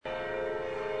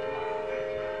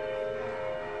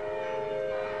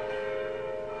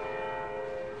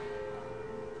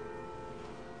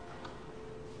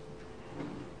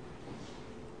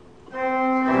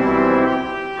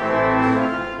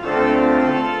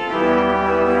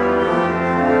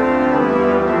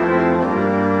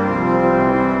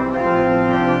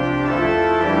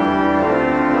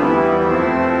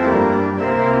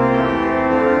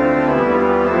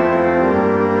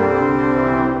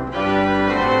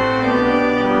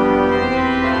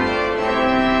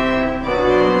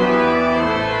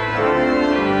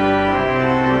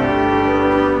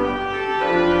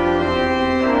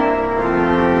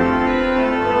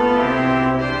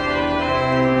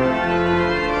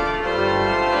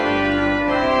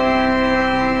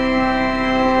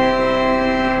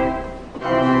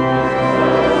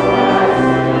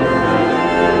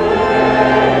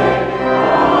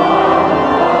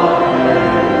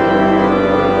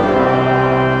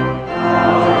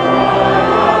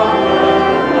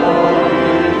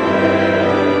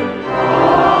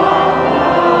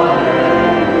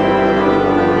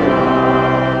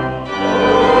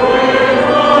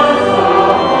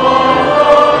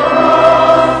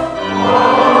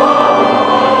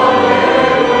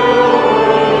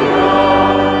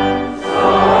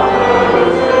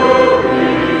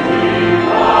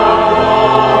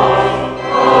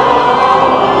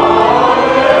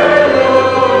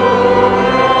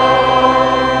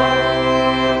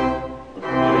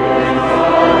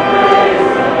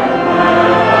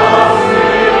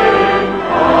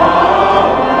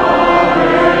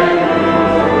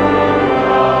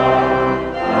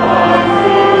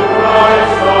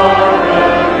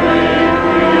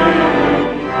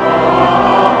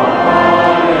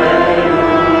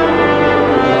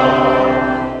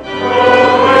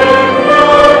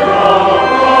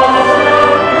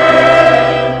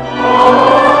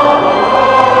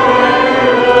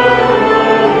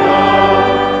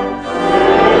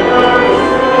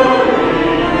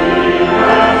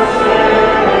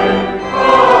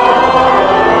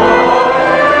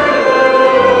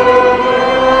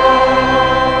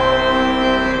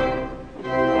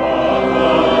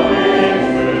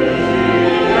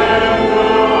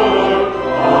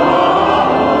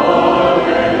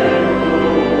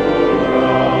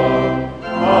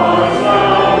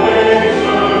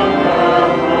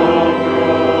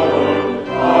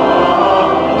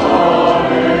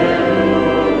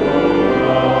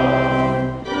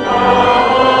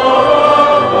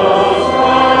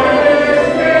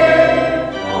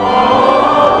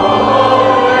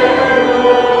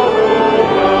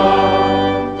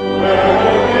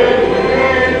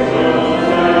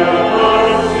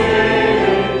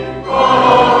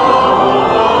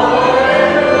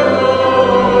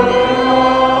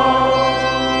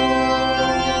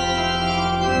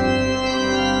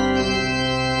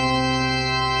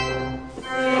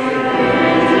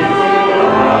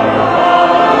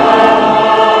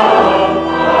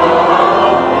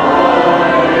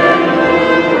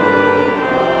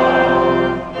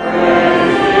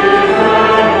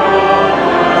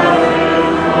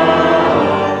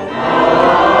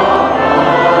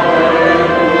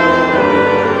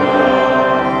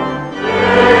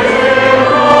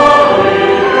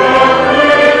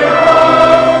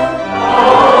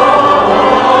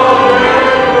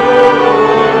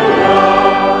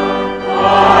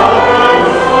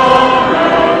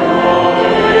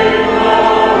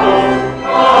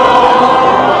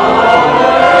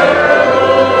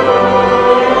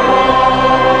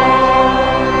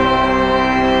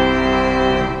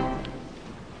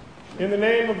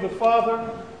the Father,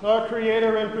 our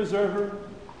Creator and Preserver,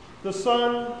 the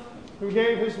Son, who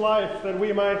gave his life that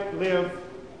we might live,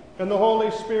 and the Holy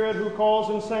Spirit, who calls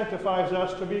and sanctifies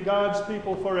us to be God's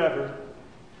people forever.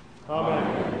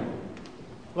 Amen.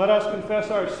 Let us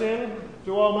confess our sin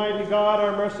to Almighty God,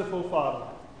 our merciful Father.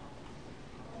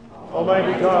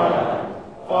 Almighty God,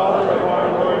 Father of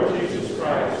our Lord Jesus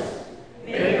Christ,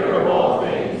 maker of all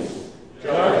things,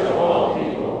 judge of all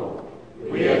people,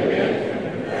 we admit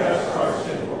and confess our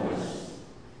sinfulness.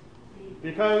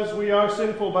 Because we are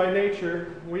sinful by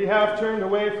nature, we have turned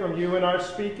away from you in our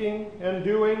speaking and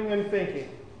doing and thinking.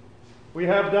 We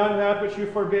have done that which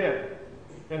you forbid,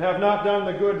 and have not done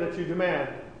the good that you demand.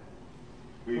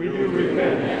 We do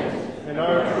repent and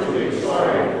are truly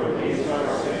sorry for these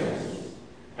our sins.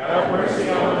 Have mercy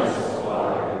on us, O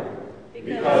Father,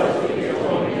 because of the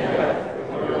atoning death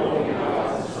of your only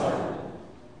begotten Son.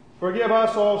 Forgive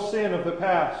us all sin of the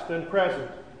past and present,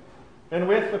 and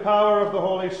with the power of the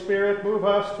Holy Spirit, move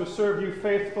us to serve you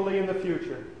faithfully in the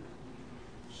future.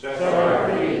 Set our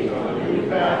feet on the new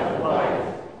path of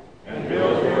life, and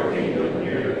build your kingdom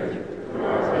here through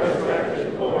our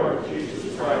resurrected Lord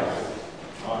Jesus Christ.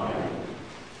 Amen.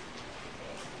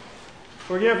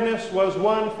 Forgiveness was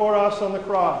won for us on the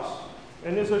cross,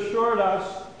 and is assured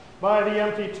us by the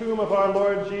empty tomb of our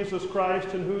Lord Jesus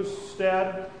Christ, in whose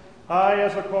stead I,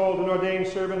 as a called and ordained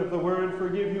servant of the Word,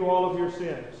 forgive you all of your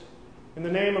sins. In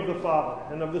the name of the Father,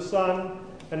 and of the Son,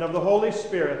 and of the Holy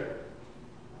Spirit.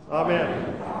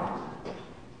 Amen.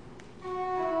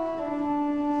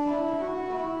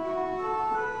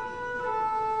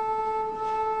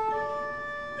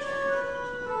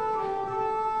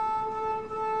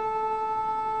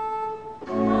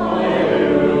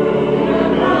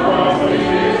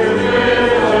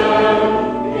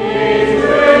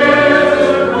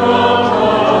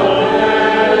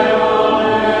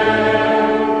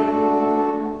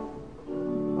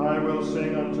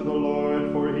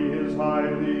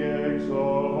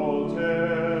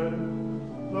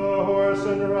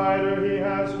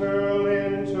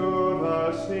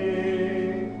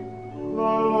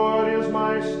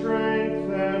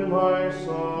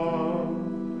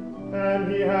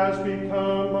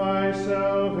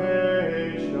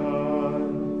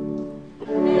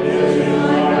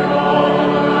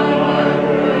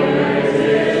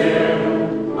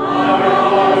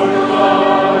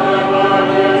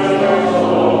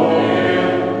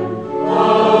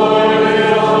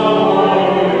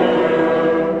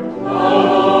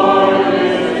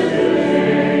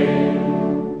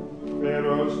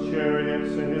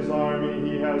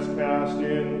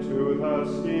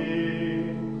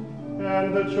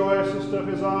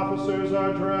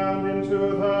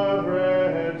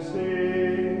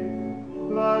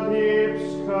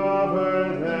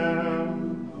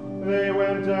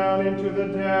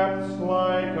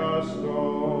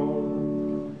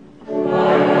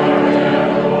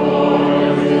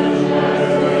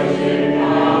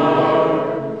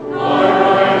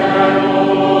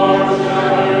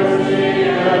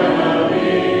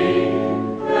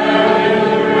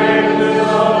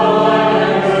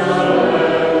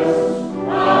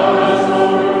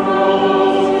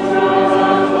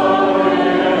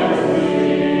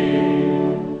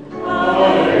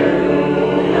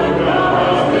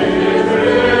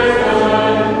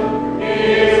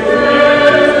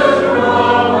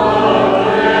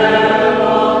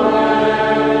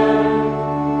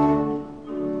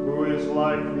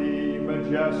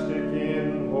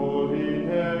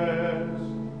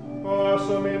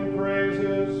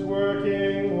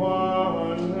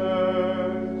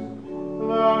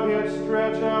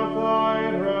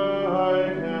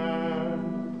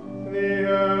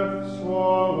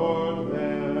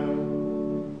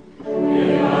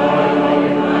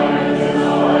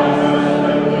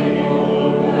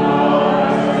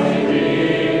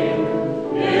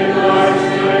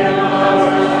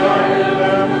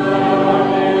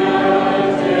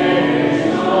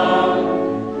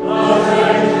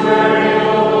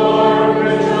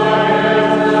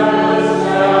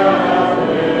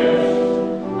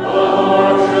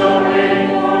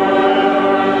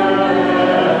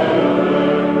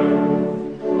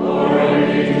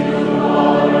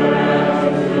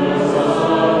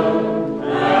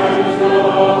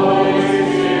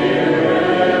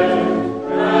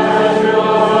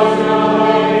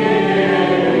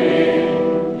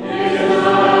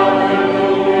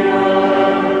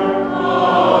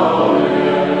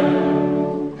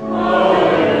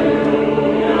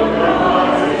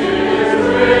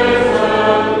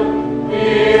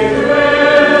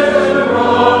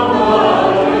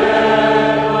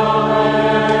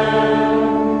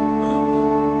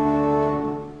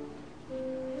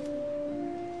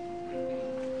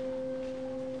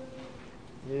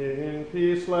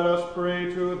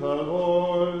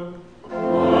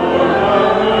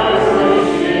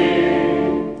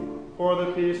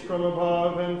 peace from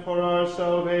above and for our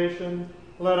salvation,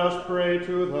 let us pray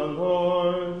to the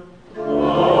Lord.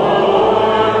 Lord,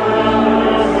 have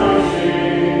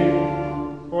mercy.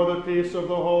 For the peace of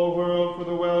the whole world, for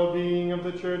the well-being of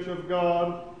the Church of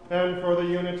God, and for the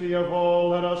unity of all,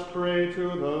 let us pray to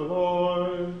the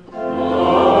Lord.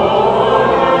 Lord,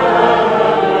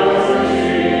 have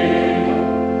mercy.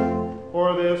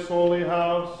 For this holy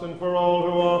house, and for all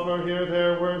who offer here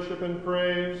their worship and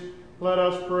praise, let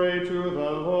us pray to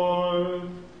the Lord.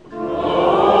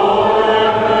 Lord,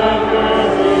 have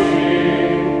mercy.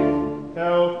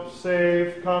 Help,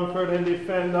 save, comfort, and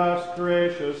defend us,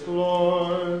 gracious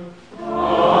Lord.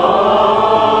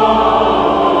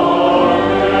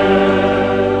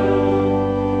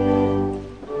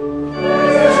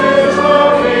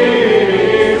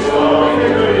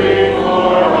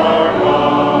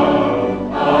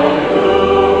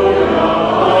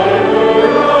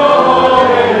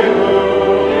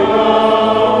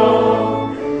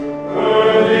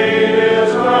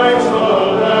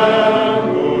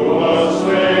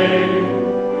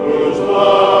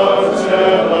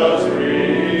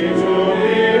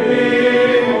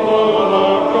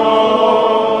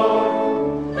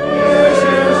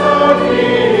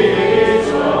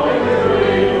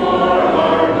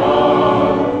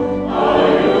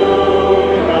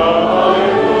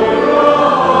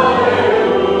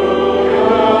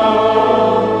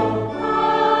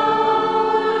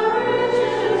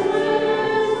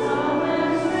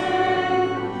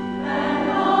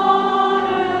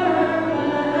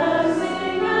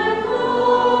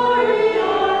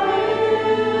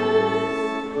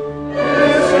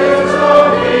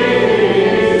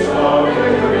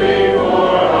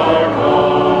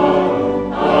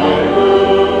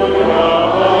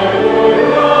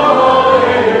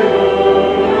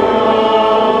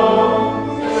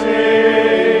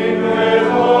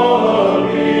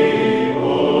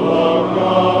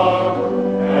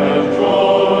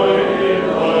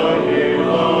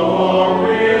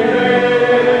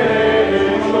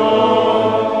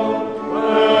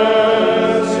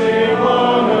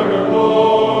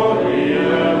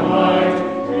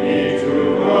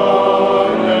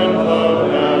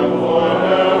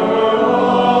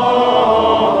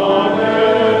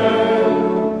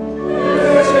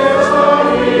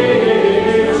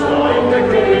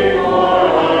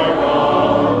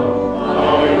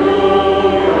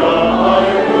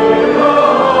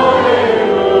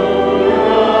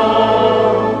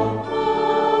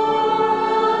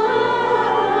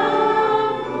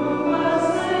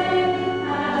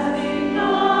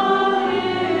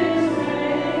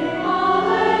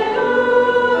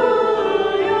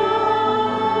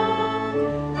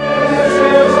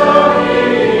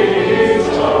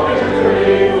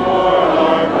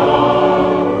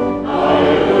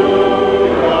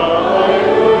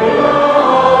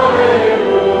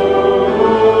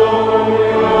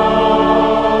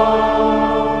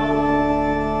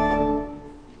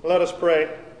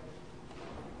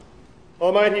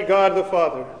 Almighty God the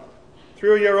Father,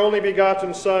 through your only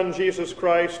begotten Son, Jesus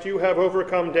Christ, you have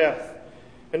overcome death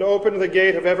and opened the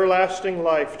gate of everlasting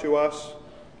life to us.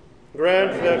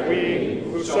 Grant that we,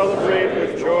 who celebrate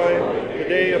with joy the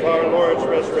day of our Lord's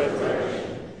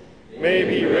resurrection, may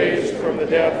be raised from the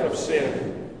death of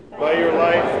sin by your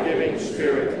life-giving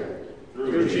Spirit,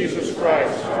 through Jesus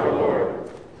Christ our Lord,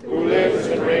 who lives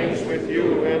and reigns with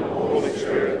you and the Holy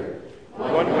Spirit,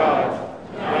 one God,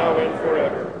 now and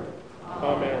forever.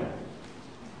 Amen.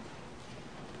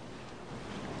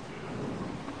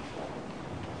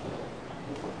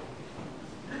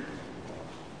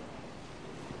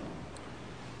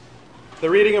 The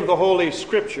reading of the Holy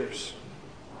Scriptures.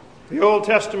 The Old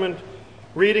Testament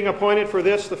reading appointed for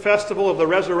this, the festival of the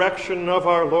resurrection of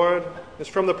our Lord, is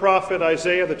from the prophet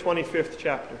Isaiah, the 25th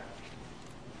chapter.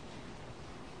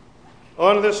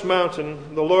 On this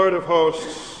mountain, the Lord of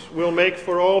hosts will make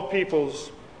for all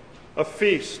peoples a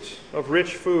feast of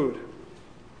rich food,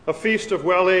 a feast of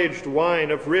well-aged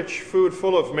wine, of rich food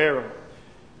full of marrow,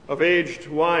 of aged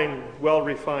wine well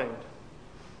refined.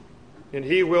 And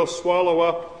he will swallow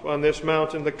up on this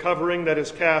mountain the covering that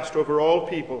is cast over all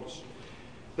peoples,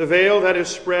 the veil that is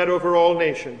spread over all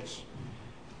nations.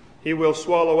 He will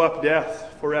swallow up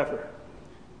death forever.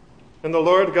 And the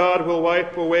Lord God will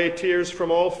wipe away tears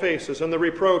from all faces and the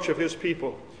reproach of his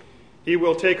people. He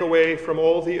will take away from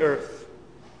all the earth,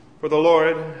 for the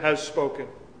Lord has spoken.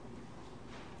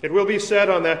 It will be said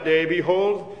on that day,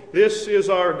 behold, this is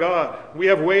our God. We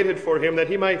have waited for him that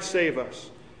he might save us.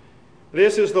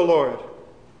 This is the Lord.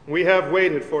 We have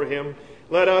waited for him.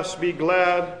 Let us be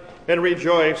glad and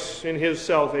rejoice in his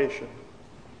salvation.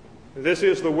 This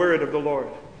is the word of the Lord.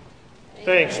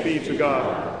 Thanks be to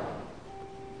God.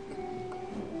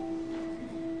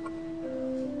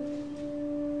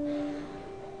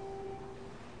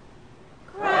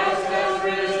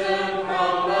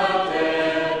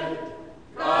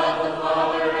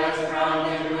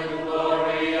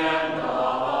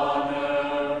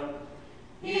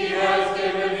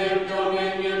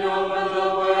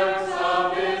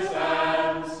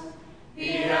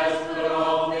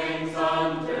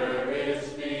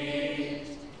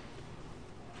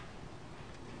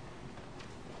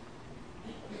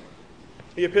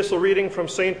 The epistle reading from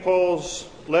St. Paul's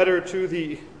letter to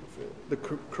the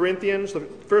Corinthians, the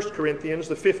 1 Corinthians,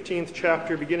 the 15th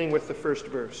chapter, beginning with the first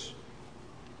verse.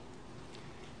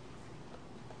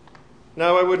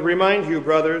 Now I would remind you,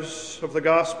 brothers, of the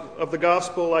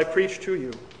gospel I preached to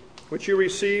you, which you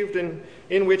received and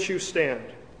in which you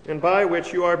stand, and by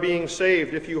which you are being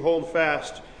saved if you hold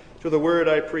fast to the word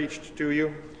I preached to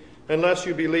you, unless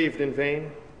you believed in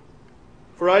vain.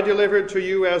 For I delivered to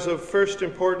you as of first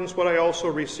importance what I also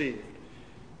received,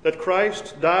 that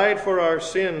Christ died for our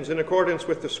sins in accordance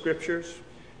with the Scriptures,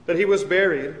 that he was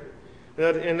buried,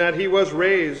 and that he was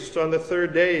raised on the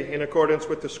third day in accordance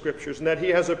with the Scriptures, and that he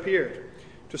has appeared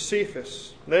to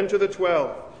Cephas, then to the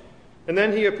 12, and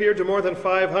then he appeared to more than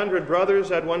 500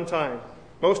 brothers at one time,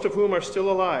 most of whom are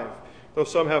still alive, though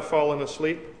some have fallen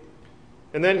asleep.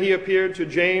 And then he appeared to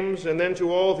James, and then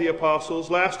to all the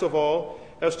apostles. Last of all,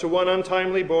 as to one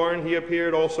untimely born, he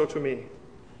appeared also to me.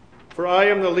 For I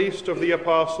am the least of the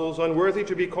apostles, unworthy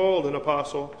to be called an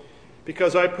apostle,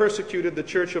 because I persecuted the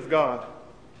church of God.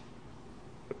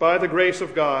 But by the grace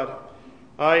of God,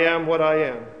 I am what I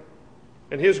am.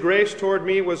 And his grace toward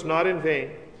me was not in vain.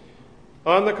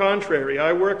 On the contrary,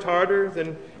 I worked harder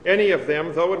than any of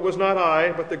them, though it was not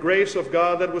I, but the grace of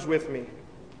God that was with me.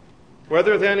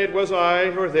 Whether then it was I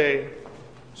or they,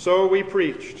 so we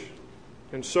preached,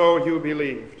 and so you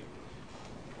believed.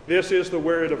 This is the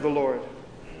word of the Lord.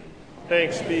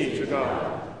 Thanks be to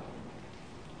God.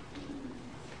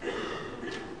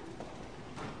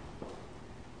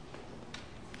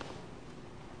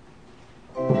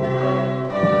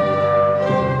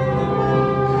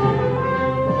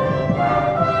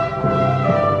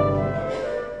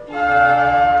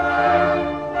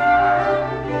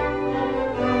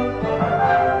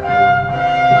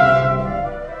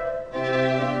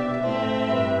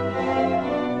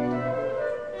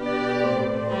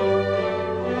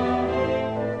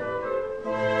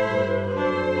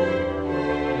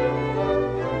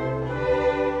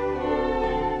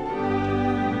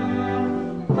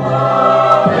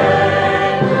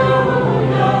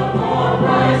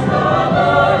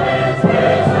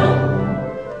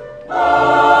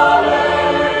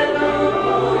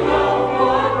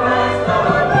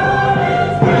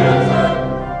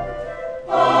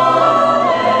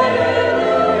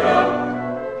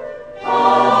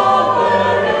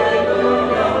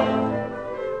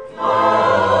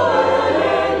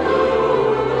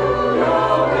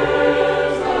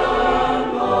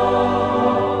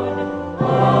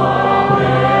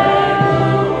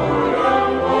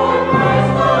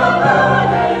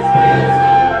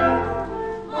 Christ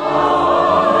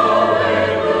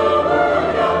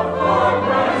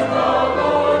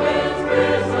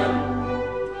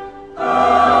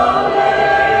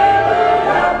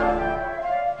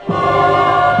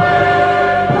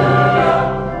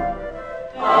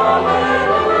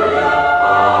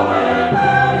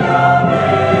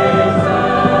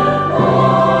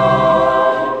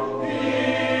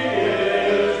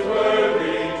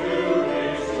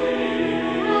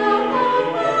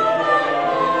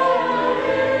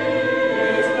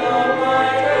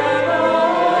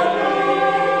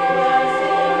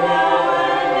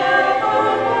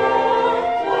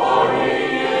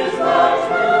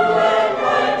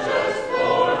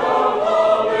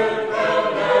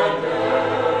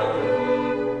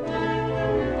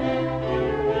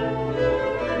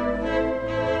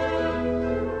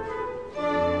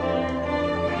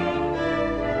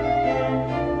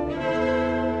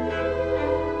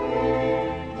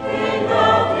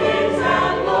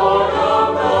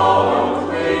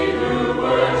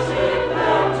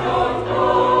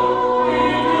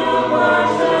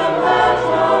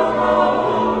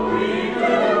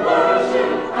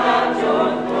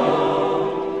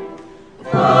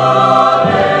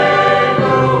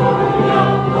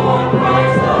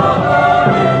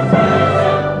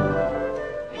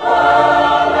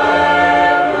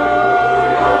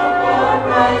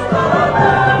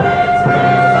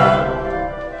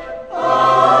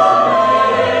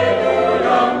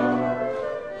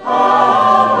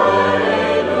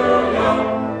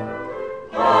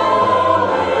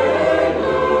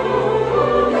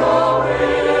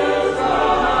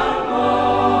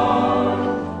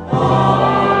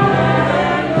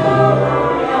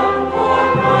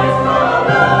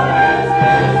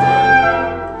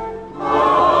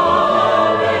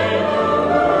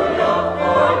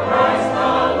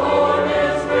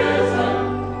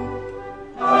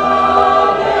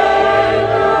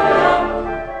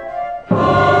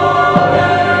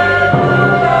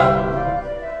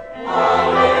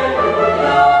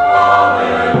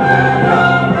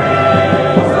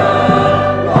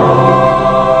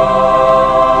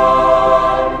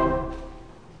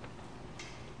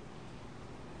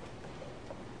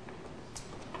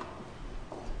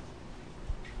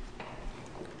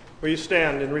Please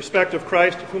stand in respect of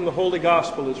Christ, of whom the Holy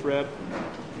Gospel is read.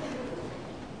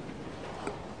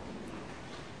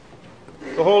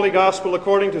 The Holy Gospel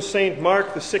according to St.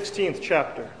 Mark, the 16th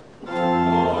chapter.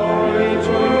 Glory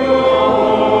to you,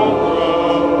 O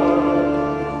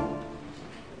Lord.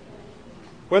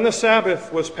 When the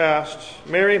Sabbath was past,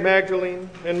 Mary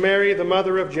Magdalene and Mary, the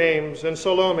mother of James, and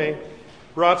Salome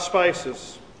brought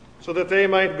spices, so that they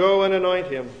might go and anoint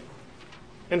him.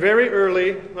 And very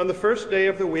early, on the first day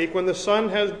of the week, when the sun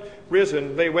had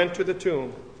risen, they went to the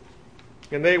tomb.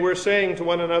 And they were saying to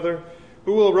one another,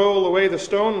 "Who will roll away the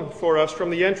stone for us from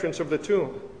the entrance of the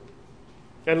tomb?"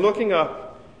 And looking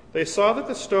up, they saw that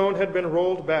the stone had been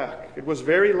rolled back. It was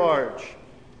very large.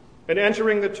 And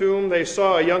entering the tomb, they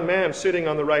saw a young man sitting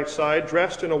on the right side,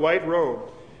 dressed in a white robe,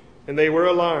 and they were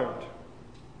alarmed.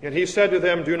 And he said to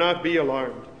them, "Do not be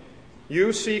alarmed.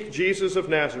 You seek Jesus of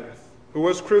Nazareth, who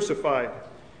was crucified.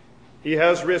 He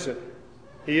has risen.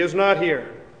 He is not here.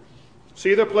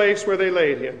 See the place where they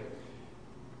laid him.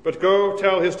 But go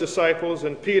tell his disciples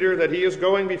and Peter that he is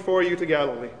going before you to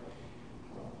Galilee.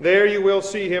 There you will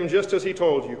see him just as he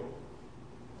told you."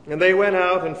 And they went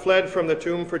out and fled from the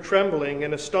tomb, for trembling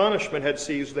and astonishment had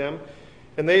seized them,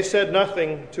 and they said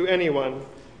nothing to anyone,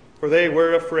 for they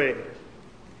were afraid.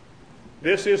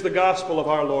 This is the gospel of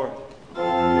our Lord.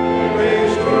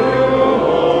 Praise to you,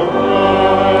 O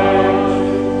Christ.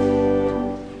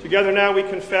 Together now we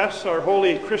confess our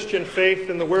holy Christian faith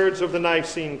in the words of the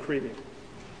Nicene Creed.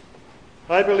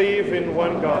 I believe in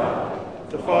one God,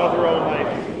 the Father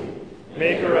Almighty,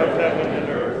 maker of heaven and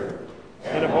earth,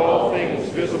 and of all things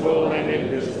visible and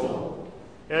invisible,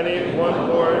 and in one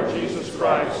Lord Jesus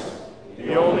Christ,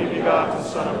 the only begotten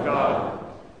Son of God,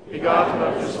 begotten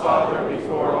of his Father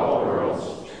before all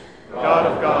worlds, God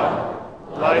of God,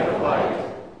 light of light,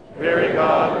 very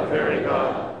God of very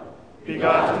God,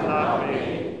 begotten, not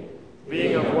made,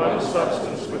 being of one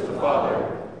substance with the Father,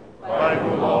 by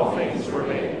whom all things were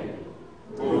made,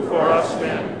 who for us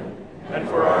men and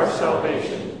for our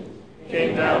salvation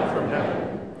came down from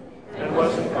heaven, and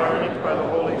was incarnate by the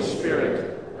Holy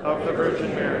Spirit of the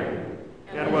Virgin Mary,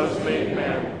 and was made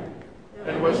man,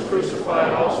 and was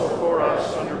crucified also for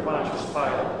us under Pontius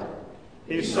Pilate.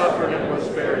 He suffered and was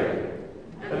buried,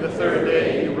 and the third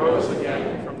day he rose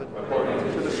again according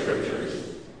to the Scriptures,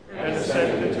 and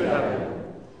ascended into heaven,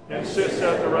 and sits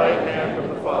at the right hand of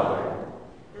the Father.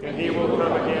 And he will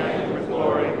come again with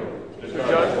glory to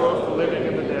judge both the living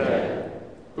and the dead,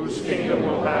 whose kingdom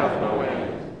will have no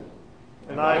end.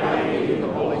 And I believe in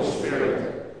the Holy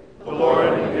Spirit, the Lord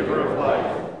and giver of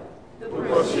life, who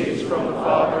proceeds from the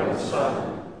Father and the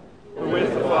Son, who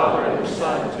with the Father and the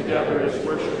Son together is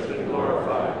worshipped and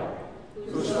glorified,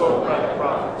 who spoke by the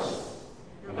prophets.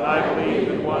 And I believe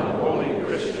in one holy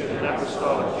Christian and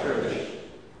apostolic church.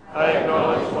 I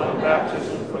acknowledge one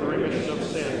baptism for the remission of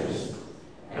sins,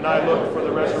 and I look for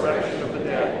the resurrection of the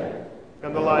dead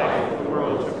and the life of the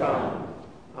world to come.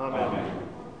 Amen.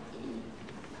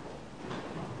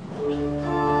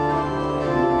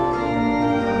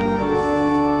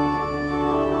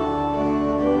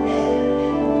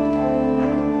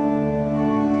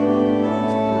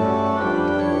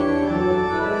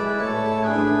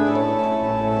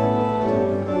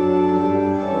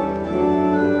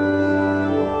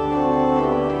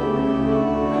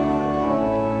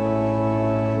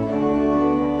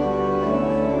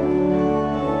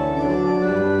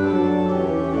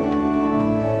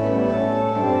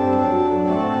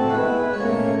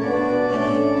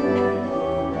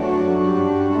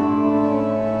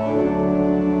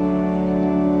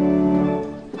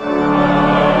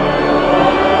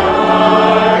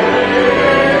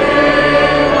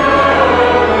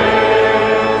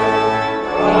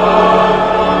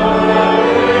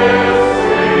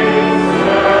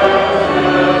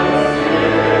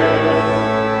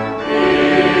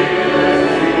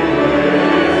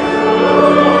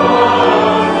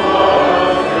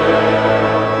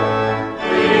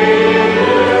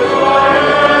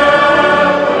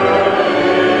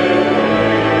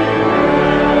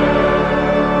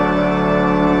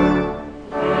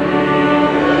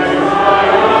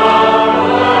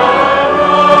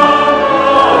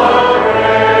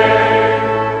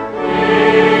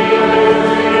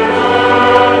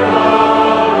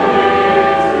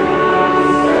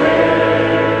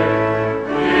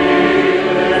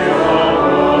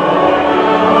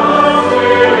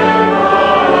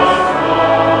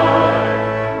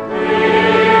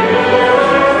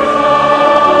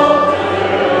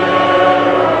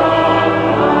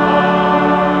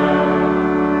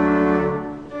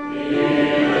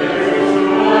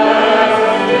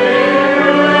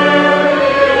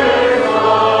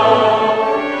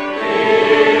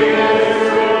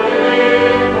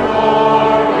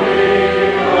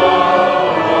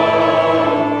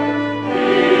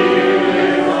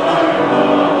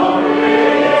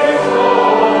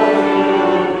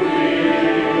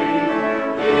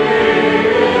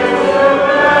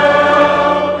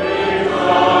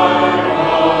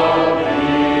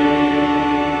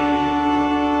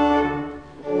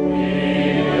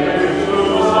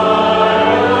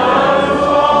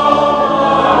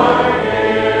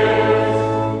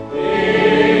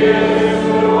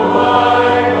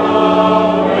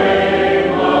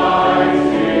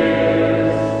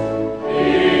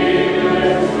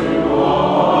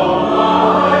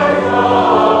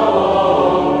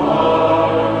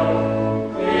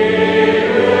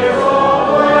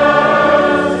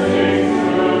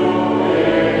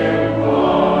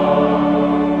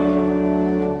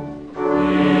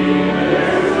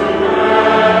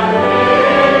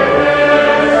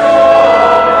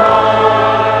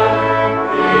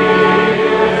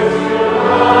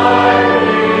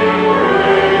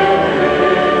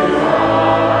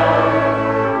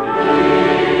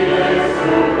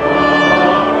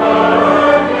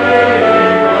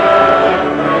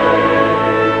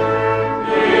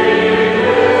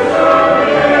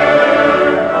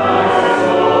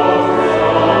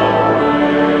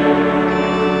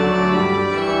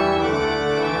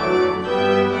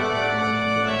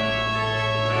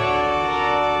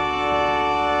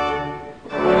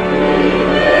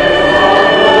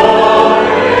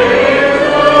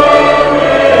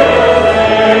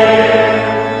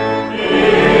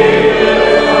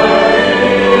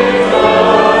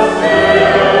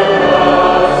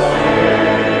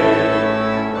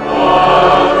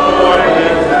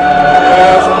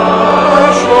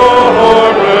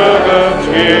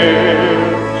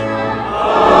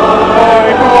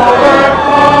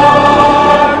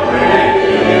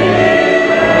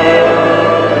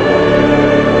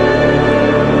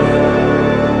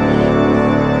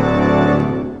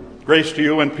 Grace to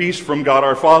you and peace from God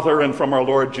our Father and from our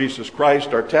Lord Jesus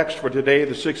Christ. Our text for today,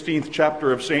 the 16th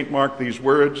chapter of St. Mark, these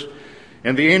words.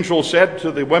 And the angel said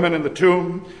to the women in the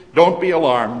tomb, "Don't be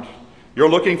alarmed. You're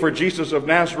looking for Jesus of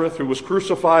Nazareth, who was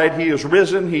crucified. He is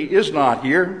risen. He is not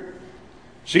here.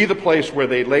 See the place where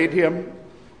they laid him.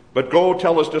 But go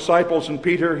tell his disciples and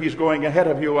Peter, he's going ahead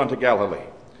of you unto Galilee.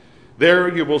 There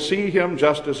you will see him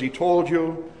just as he told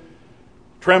you."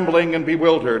 Trembling and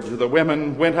bewildered, the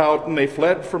women went out and they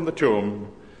fled from the tomb,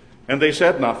 and they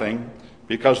said nothing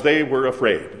because they were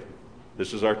afraid.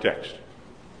 This is our text.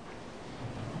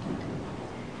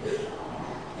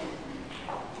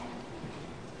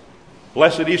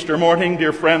 Blessed Easter morning,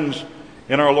 dear friends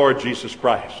in our Lord Jesus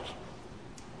Christ.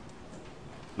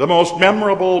 The most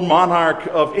memorable monarch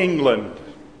of England,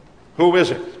 who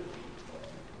is it?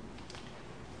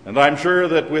 And I'm sure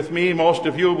that with me, most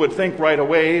of you would think right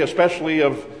away, especially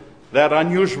of that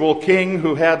unusual king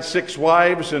who had 6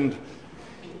 wives and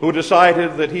who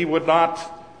decided that he would not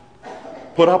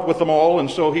put up with them all, and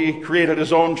so he created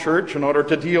his own church in order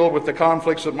to deal with the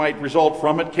conflicts that might result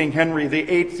from it. King Henry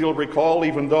VIII, you'll recall,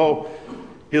 even though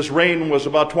his reign was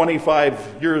about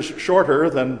 25 years shorter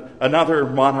than another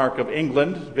monarch of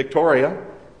England, Victoria.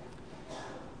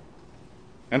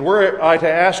 And were I to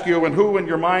ask you, and who in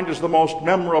your mind is the most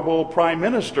memorable Prime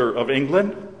Minister of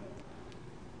England,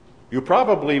 you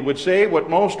probably would say what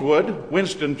most would,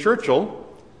 Winston Churchill,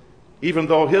 even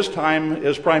though his time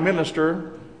as Prime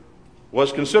Minister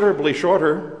was considerably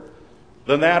shorter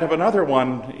than that of another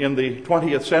one in the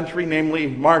 20th century, namely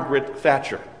Margaret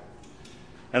Thatcher.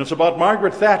 And it's about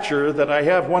Margaret Thatcher that I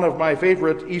have one of my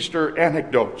favorite Easter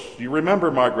anecdotes. You remember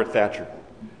Margaret Thatcher.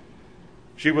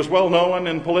 She was well known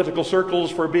in political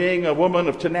circles for being a woman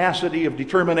of tenacity, of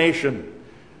determination,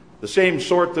 the same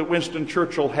sort that Winston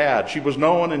Churchill had. She was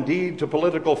known indeed to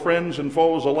political friends and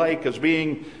foes alike as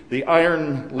being the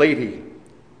Iron Lady.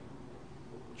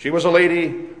 She was a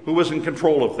lady who was in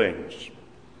control of things.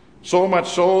 So much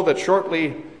so that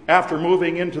shortly after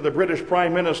moving into the British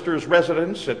Prime Minister's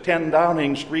residence at 10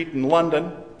 Downing Street in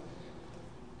London,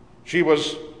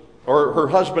 her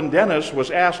husband Dennis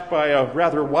was asked by a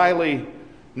rather wily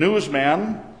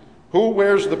newsman, "Who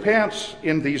wears the pants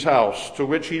in these house?" To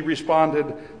which he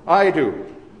responded, "I do.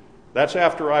 That's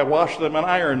after I wash them and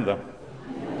iron them."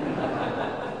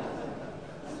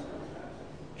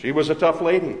 She was a tough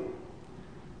lady,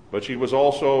 but she was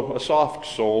also a soft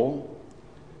soul.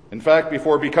 In fact,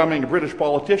 before becoming a British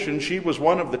politician, she was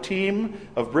one of the team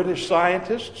of British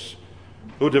scientists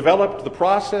who developed the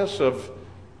process of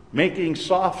making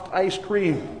soft ice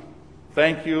cream.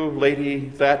 Thank you,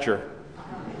 Lady Thatcher,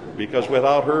 because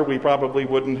without her, we probably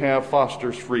wouldn't have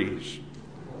Foster's Freeze.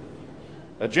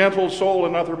 A gentle soul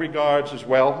in other regards as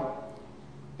well.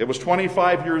 It was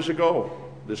 25 years ago,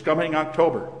 this coming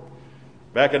October,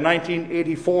 back in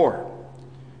 1984,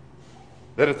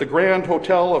 that at the Grand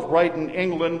Hotel of Brighton,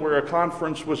 England, where a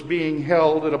conference was being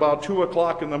held at about 2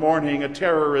 o'clock in the morning, a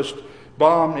terrorist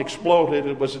bomb exploded.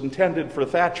 It was intended for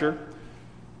Thatcher,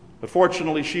 but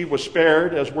fortunately she was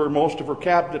spared, as were most of her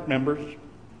cabinet members.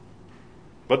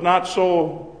 But not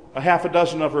so a half a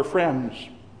dozen of her friends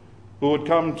who had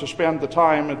come to spend the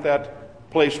time at that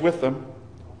place with them.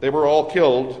 They were all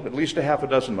killed, at least a half a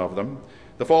dozen of them.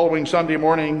 The following Sunday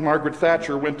morning, Margaret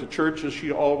Thatcher went to church as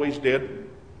she always did.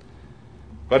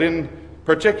 But in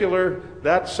particular,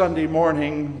 that Sunday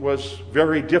morning was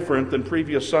very different than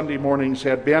previous Sunday mornings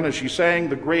had been, as she sang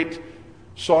the great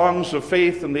songs of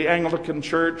faith in the Anglican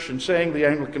Church and sang the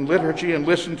Anglican liturgy and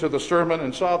listened to the sermon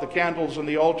and saw the candles in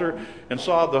the altar and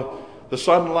saw the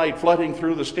sunlight flooding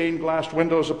through the stained glass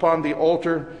windows upon the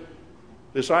altar.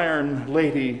 This Iron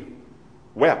Lady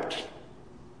wept.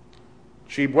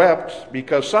 She wept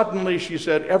because suddenly, she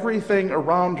said, everything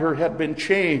around her had been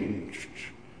changed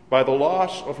by the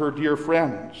loss of her dear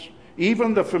friends.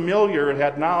 Even the familiar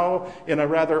had now, in a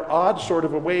rather odd sort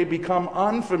of a way, become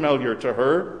unfamiliar to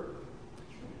her.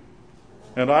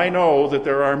 And I know that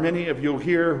there are many of you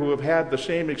here who have had the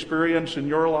same experience in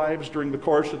your lives during the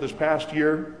course of this past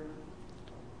year.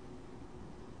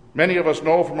 Many of us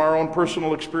know from our own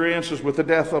personal experiences with the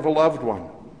death of a loved one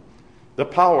the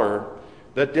power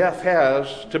that death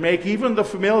has to make even the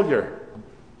familiar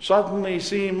suddenly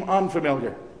seem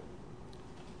unfamiliar.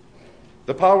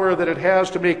 The power that it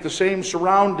has to make the same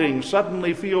surroundings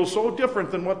suddenly feel so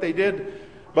different than what they did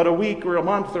but a week or a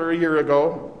month or a year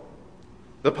ago.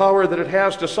 The power that it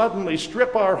has to suddenly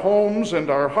strip our homes and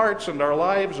our hearts and our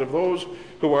lives of those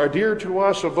who are dear to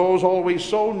us, of those always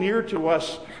so near to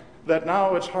us, that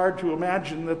now it's hard to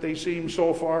imagine that they seem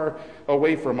so far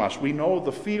away from us. We know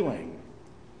the feeling.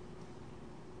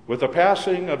 With the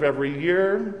passing of every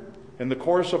year in the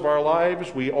course of our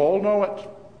lives. We all know it.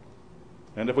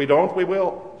 And if we don't, we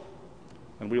will.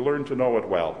 And we learn to know it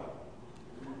well.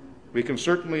 We can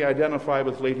certainly identify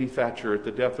with Lady Thatcher at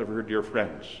the death of her dear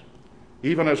friends,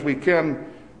 even as we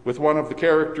can with one of the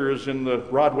characters in the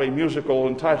Broadway musical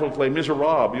entitled Les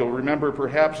Miserables. You'll remember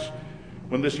perhaps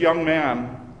when this young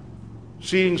man,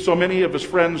 seeing so many of his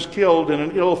friends killed in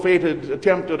an ill-fated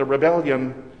attempt at a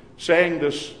rebellion, sang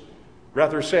this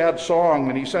rather sad song.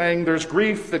 And he sang, "There's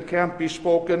grief that can't be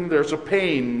spoken, there's a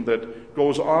pain that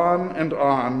goes on and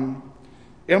on.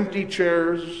 Empty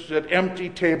chairs at empty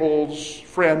tables,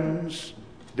 friends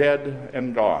dead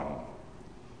and gone."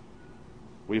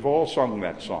 We've all sung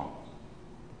that song.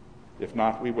 If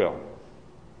not, we will.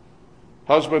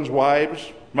 Husbands,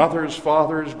 wives, mothers,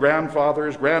 fathers,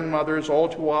 grandfathers, grandmothers, all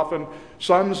too often,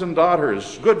 sons and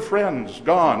daughters, good friends,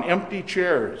 gone, empty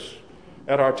chairs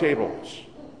at our tables.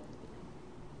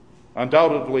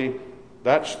 Undoubtedly,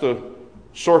 that's the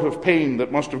sort of pain that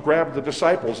must have grabbed the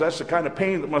disciples. That's the kind of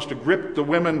pain that must have gripped the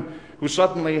women who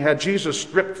suddenly had Jesus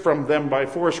stripped from them by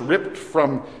force, ripped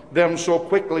from them so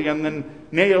quickly, and then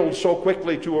nailed so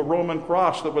quickly to a Roman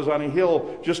cross that was on a hill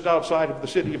just outside of the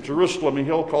city of Jerusalem, a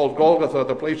hill called Golgotha,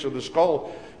 the place of the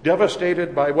skull.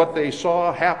 Devastated by what they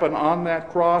saw happen on that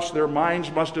cross, their minds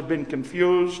must have been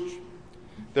confused,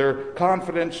 their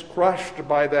confidence crushed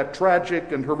by that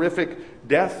tragic and horrific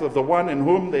death of the one in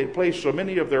whom they'd placed so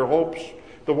many of their hopes,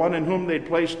 the one in whom they'd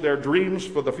placed their dreams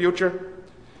for the future.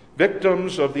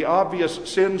 Victims of the obvious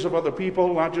sins of other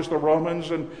people, not just the Romans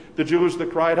and the Jews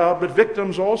that cried out, but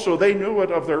victims also, they knew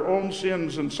it, of their own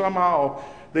sins, and somehow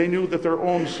they knew that their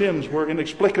own sins were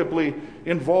inexplicably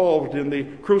involved in the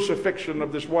crucifixion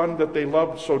of this one that they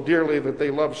loved so dearly, that they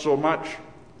loved so much.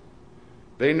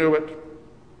 They knew it.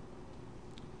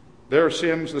 Their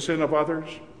sins, the sin of others,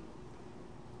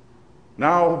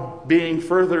 now being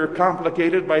further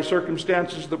complicated by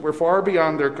circumstances that were far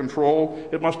beyond their control,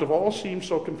 it must have all seemed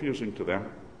so confusing to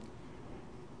them.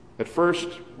 At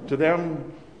first, to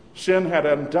them, sin had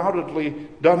undoubtedly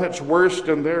done its worst,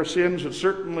 and their sins, it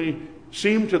certainly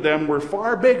seemed to them, were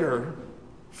far bigger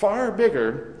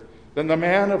than the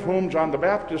man of whom John the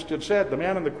Baptist had said, the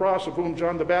man on the cross of whom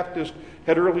John the Baptist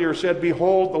had earlier said,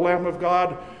 "Behold, the Lamb of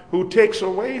God who takes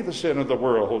away the sin of the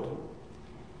world."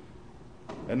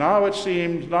 And now it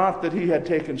seemed not that he had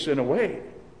taken sin away,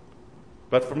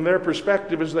 but from their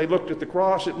perspective as they looked at the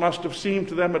cross, it must have seemed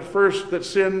to them at first that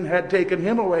sin had taken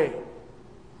him away,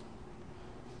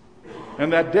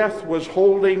 and that death was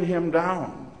holding him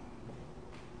down.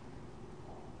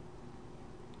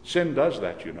 Sin does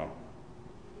that, you know.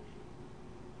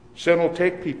 Sin will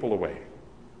take people away.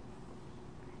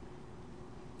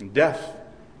 And death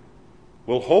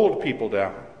will hold people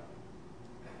down.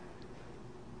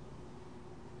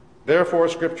 Therefore,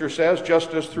 Scripture says,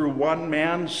 just as through one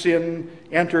man sin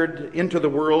entered into the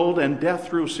world, and death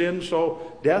through sin,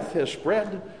 so death has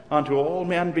spread unto all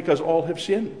men because all have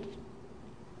sinned.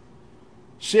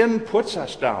 Sin puts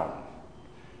us down,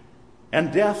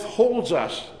 and death holds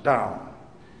us down.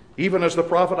 Even as the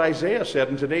prophet Isaiah said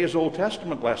in today's Old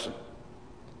Testament lesson.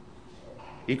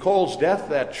 He calls death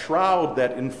that shroud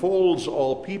that enfolds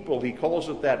all people. He calls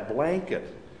it that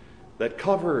blanket that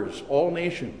covers all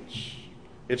nations.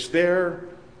 It's there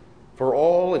for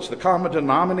all. It's the common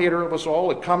denominator of us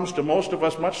all. It comes to most of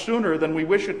us much sooner than we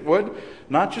wish it would,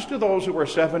 not just to those who are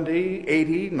 70,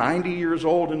 80, 90 years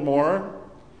old and more,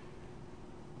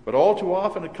 but all too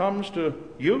often it comes to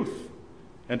youth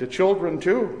and to children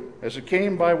too, as it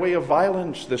came by way of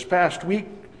violence this past week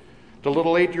to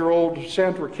little 8-year-old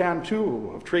Sandra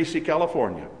Cantu of Tracy,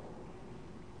 California.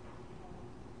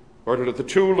 Or to the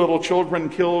 2 little children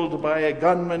killed by a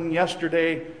gunman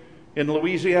yesterday in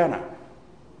Louisiana.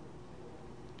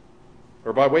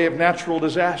 Or by way of natural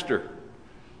disaster,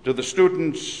 to the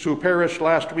students who perished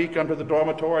last week under the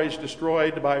dormitories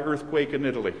destroyed by earthquake in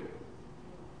Italy.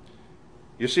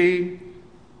 You see,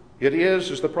 it is,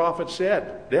 as the prophet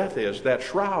said, death is that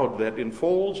shroud that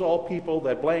enfolds all people,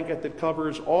 that blanket that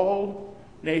covers all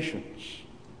nations.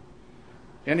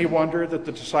 Any wonder that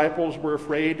the disciples were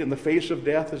afraid in the face of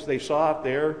death as they saw it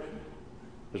there,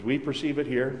 as we perceive it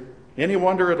here? Any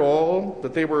wonder at all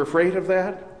that they were afraid of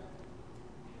that?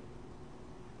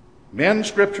 Men,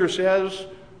 Scripture says,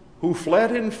 who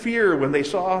fled in fear when they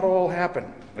saw it all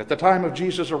happen at the time of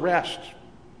Jesus' arrest.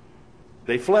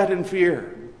 They fled in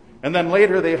fear. And then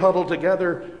later they huddled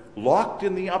together, locked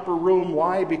in the upper room.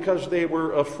 Why? Because they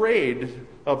were afraid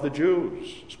of the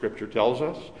Jews, Scripture tells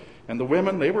us. And the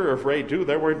women, they were afraid too.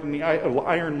 There weren't any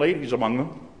iron ladies among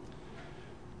them.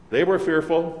 They were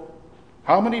fearful.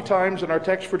 How many times in our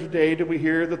text for today do we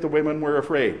hear that the women were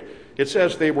afraid? It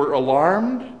says they were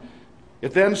alarmed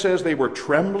It then says they were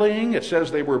trembling. It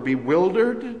says they were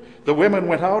bewildered. The women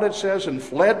went out, it says, and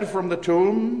fled from the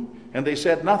tomb, and they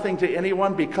said nothing to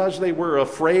anyone because they were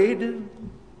afraid.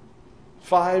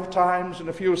 5 times in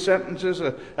a few sentences,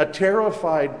 a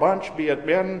terrified bunch, be it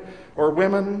men or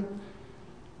women,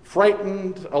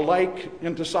 frightened alike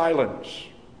into silence.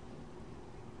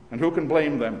 And who can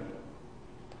blame them?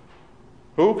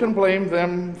 Who can blame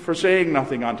them for saying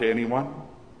nothing unto anyone?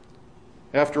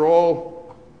 After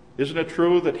all, isn't it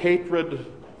true that hatred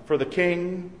for the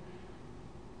king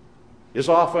is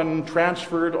often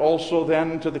transferred also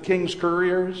then to the king's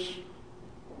couriers?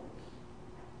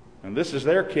 And this is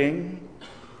their king.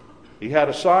 He had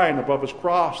a sign above his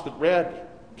cross that read,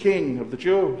 King of the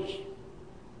Jews.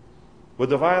 Would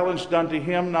the violence done to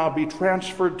him now be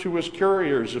transferred to his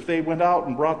couriers if they went out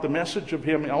and brought the message of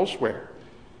him elsewhere?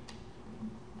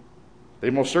 They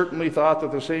most certainly thought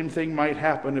that the same thing might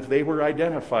happen if they were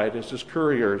identified as his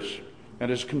couriers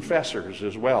and his confessors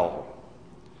as well.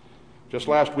 Just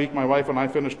last week, my wife and I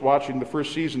finished watching the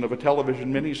first season of a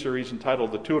television miniseries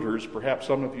entitled The Tudors. Perhaps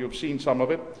some of you have seen some of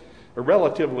it. A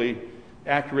relatively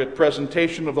accurate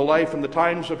presentation of the life and the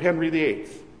times of Henry VIII.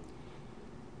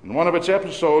 In one of its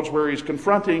episodes where he's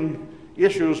confronting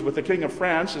issues with the King of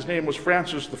France, his name was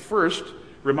Francis I,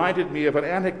 reminded me of an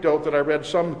anecdote that I read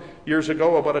some years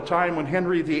ago about a time when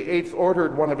Henry VIII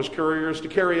ordered one of his couriers to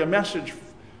carry a message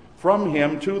from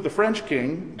him to the French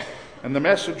king, and the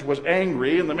message was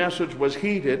angry, and the message was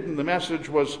heated, and the message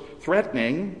was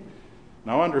threatening.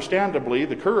 Now, understandably,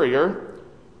 the courier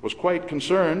was quite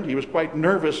concerned. He was quite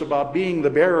nervous about being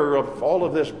the bearer of all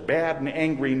of this bad and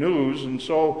angry news, and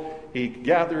so he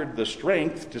gathered the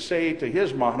strength to say to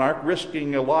his monarch,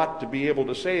 risking a lot to be able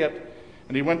to say it,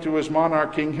 and he went to his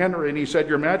monarch, King Henry, and he said,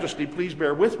 Your Majesty, please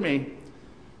bear with me,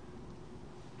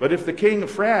 but if the King of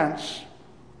France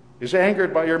is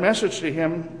angered by your message to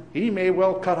him, he may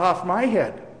well cut off my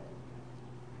head.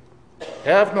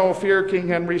 Have no fear, King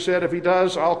Henry said. If he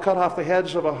does, I'll cut off the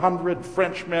heads of 100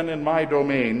 Frenchmen in my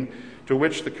domain. To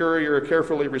which the courier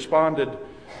carefully responded,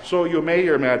 So you may,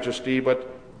 Your Majesty, but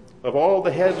of all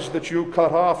the heads that you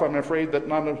cut off, I'm afraid that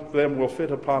none of them will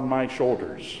fit upon my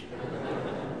shoulders.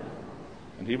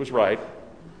 And he was right.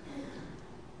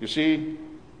 You see,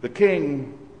 the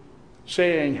king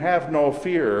saying, Have no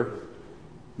fear,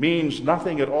 means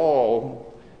nothing at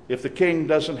all if the king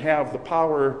doesn't have the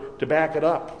power to back it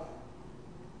up.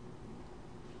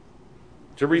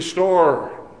 To restore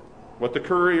what the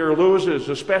courier loses,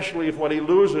 especially if what he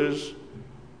loses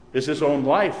is his own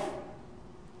life.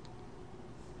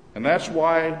 And that's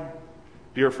why,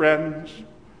 dear friends,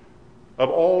 of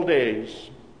all days,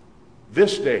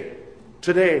 this day,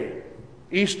 today,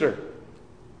 Easter,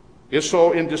 is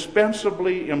so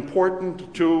indispensably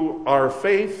important to our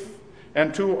faith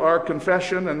and to our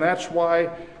confession, and that's why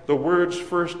the words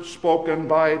first spoken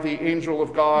by the angel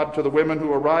of God to the women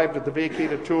who arrived at the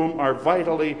vacated tomb are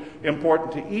vitally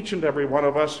important to each and every one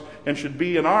of us and should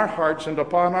be in our hearts and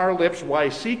upon our lips. Why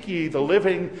seek ye the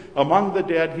living among the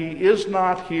dead? He is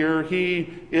not here,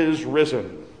 he is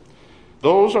risen.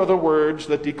 Those are the words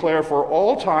that declare for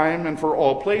all time and for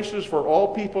all places, for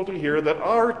all people to hear, that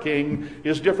our King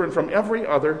is different from every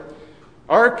other.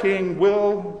 Our King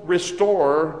will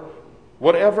restore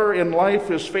whatever in life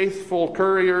his faithful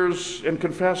couriers and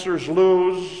confessors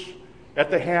lose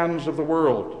at the hands of the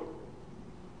world.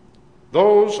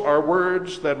 Those are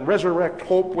words that resurrect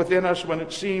hope within us when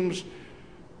it seems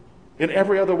in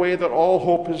every other way that all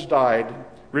hope has died.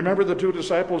 Remember the 2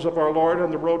 disciples of our Lord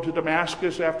on the road to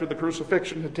Damascus after the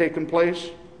crucifixion had taken place?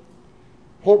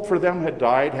 Hope for them had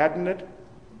died, hadn't it?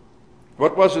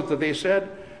 What was it that they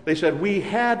said? They said, We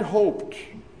had hoped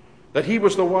that he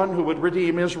was the one who would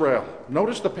redeem Israel.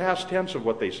 Notice the past tense of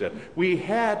what they said. We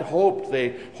had hoped.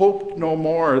 They hoped no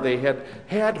more. They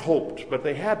had hoped, but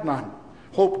they had none.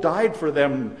 Hope died for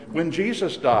them when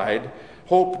Jesus died.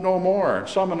 Hope no more.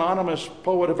 Some anonymous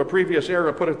poet of a previous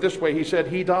era put it this way. He said,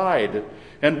 He died,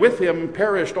 and with him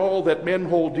perished all that men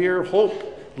hold dear.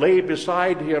 Hope lay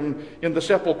beside him in the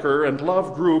sepulchre, and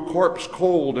love grew corpse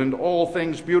cold, and all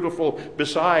things beautiful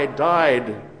beside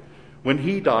died when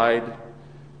he died.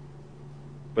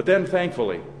 But then,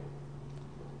 thankfully,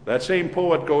 that same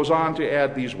poet goes on to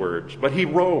add these words, But he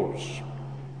rose,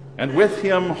 and with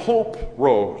him hope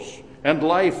rose, and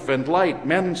life and light.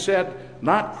 Men said,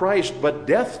 Not Christ, but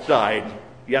death died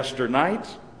yesternight.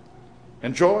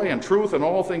 And joy and truth and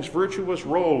all things virtuous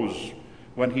rose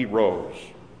when he rose.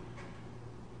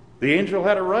 The angel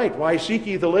had it right. Why seek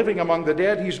ye the living among the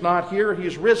dead? He's not here,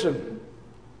 he's risen.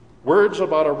 Words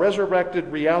about a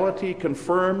resurrected reality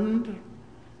confirmed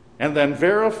and then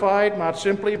verified not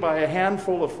simply by a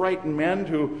handful of frightened men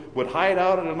who would hide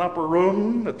out in an upper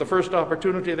room at the first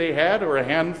opportunity they had, or a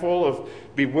handful of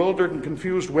bewildered and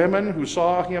confused women who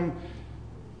saw him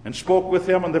and spoke with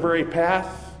him on the very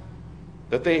path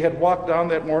that they had walked down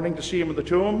that morning to see him in the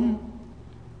tomb.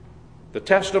 The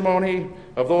testimony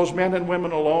of those men and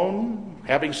women alone,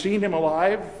 having seen him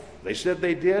alive, they said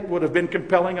they did, would have been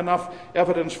compelling enough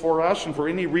evidence for us and for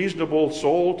any reasonable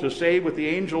soul to say with the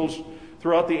angels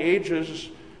throughout the ages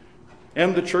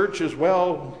and the church as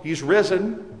well, he's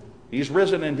risen. He's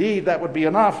risen indeed. That would be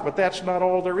enough, but that's not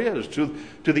all there is. To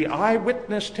the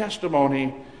eyewitness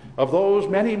testimony of those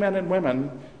many men and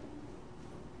women,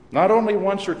 not only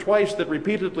once or twice that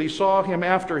repeatedly saw him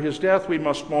after his death, we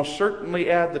must most certainly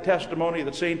add the testimony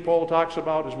that St. Paul talks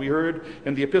about, as we heard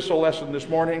in the epistle lesson this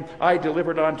morning. I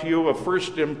delivered unto you of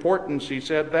first importance, he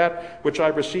said, that which I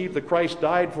received, that Christ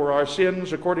died for our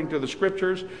sins according to the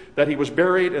Scriptures, that he was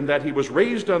buried, and that he was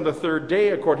raised on the third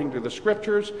day according to the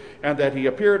Scriptures, and that he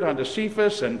appeared unto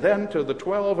Cephas, and then to the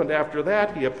 12, and after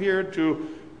that he appeared to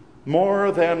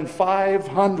more than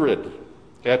 500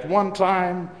 at one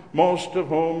time, most of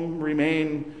whom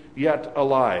remain yet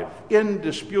alive.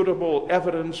 Indisputable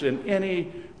evidence in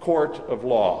any court of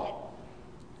law.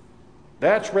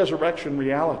 That's resurrection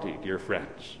reality, dear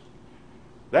friends.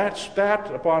 That's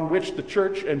that upon which the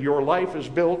church and your life is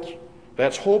built.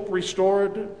 That's hope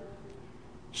restored,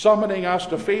 summoning us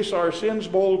to face our sins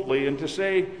boldly and to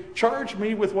say, charge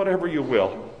me with whatever you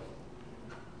will.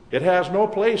 It has no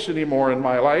place anymore in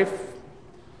my life.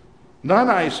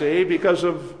 None, I say, because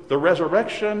of the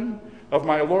resurrection of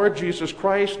my Lord Jesus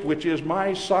Christ, which is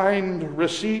my signed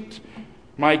receipt,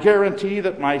 my guarantee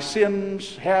that my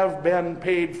sins have been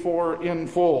paid for in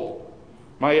full,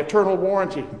 my eternal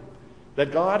warranty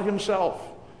that God himself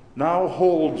now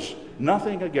holds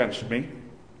nothing against me.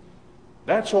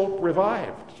 That's hope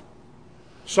revived,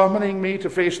 summoning me to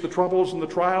face the troubles and the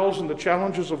trials and the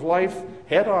challenges of life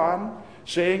head on,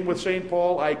 saying with St.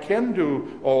 Paul, I can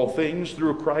do all things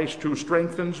through Christ who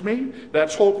strengthens me.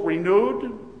 That's hope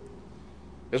renewed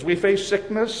as we face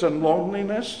sickness and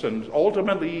loneliness, and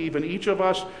ultimately even each of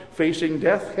us facing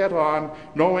death head on,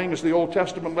 knowing, as the Old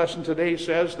Testament lesson today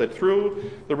says, that through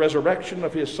the resurrection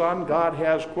of his Son, God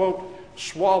has, quote,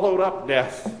 swallowed up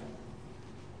death,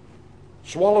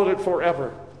 swallowed it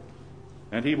forever,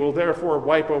 and he will therefore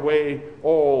wipe away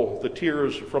all the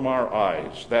tears from our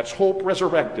eyes. That's hope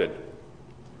resurrected,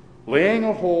 laying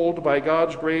a hold by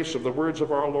God's grace of the words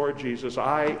of our Lord Jesus,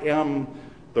 I am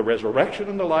the resurrection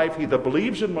and the life. He that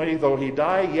believes in me, though he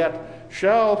die, yet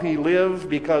shall he live.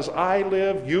 Because I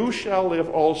live, you shall live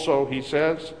also, he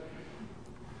says.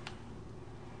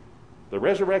 The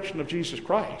resurrection of Jesus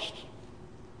Christ,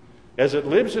 as it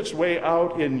lives its way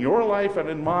out in your life and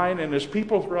in mine and as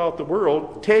people throughout the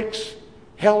world, takes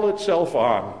hell itself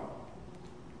on.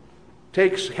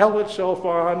 Takes hell itself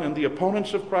on, and the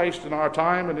opponents of Christ in our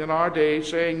time and in our day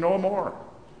saying, no more.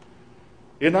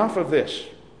 Enough of this.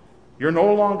 You're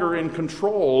no longer in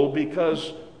control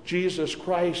because Jesus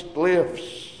Christ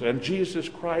lives and Jesus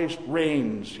Christ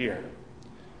reigns here.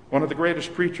 One of the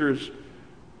greatest preachers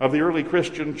of the early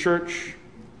Christian church,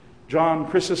 John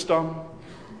Chrysostom,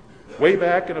 way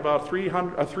back in about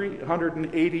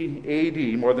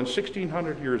 380 AD, more than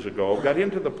 1,600 years ago, got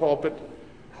into the pulpit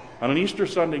on an Easter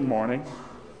Sunday morning,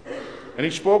 and he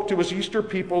spoke to his Easter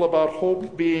people about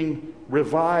hope being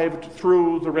revived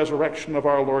through the resurrection of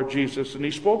our Lord Jesus. And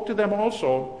he spoke to them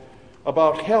also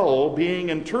about hell being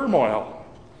in turmoil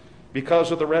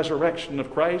because of the resurrection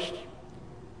of Christ.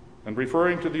 And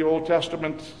referring to the Old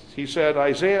Testament, he said,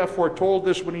 Isaiah foretold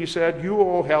this when he said, you,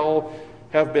 O hell,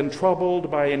 have been troubled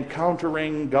by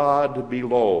encountering God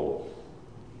below.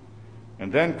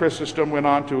 And then Chrysostom went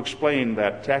on to explain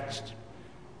that text,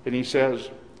 and he says,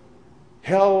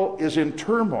 hell is in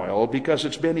turmoil because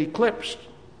it's been eclipsed.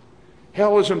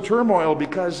 Hell is in turmoil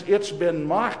because it's been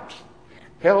mocked.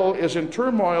 Hell is in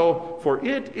turmoil for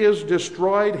it is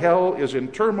destroyed. Hell is in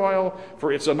turmoil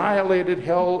for it's annihilated.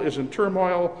 Hell is in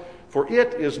turmoil for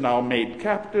it is now made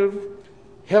captive.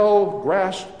 Hell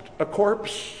grasped a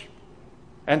corpse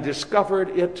and discovered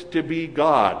it to be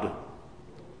God.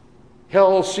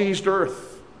 Hell seized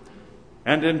earth,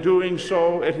 and in doing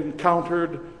so it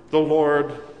encountered the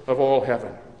Lord of all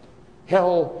heaven.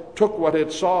 Hell took what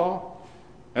it saw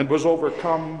and was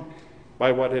overcome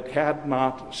by what it had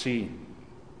not seen.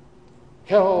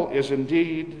 Hell is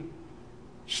indeed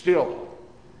still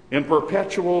in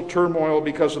perpetual turmoil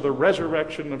because of the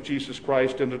resurrection of Jesus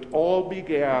Christ, and it all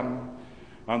began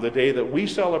on the day that we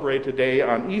celebrate today,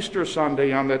 on Easter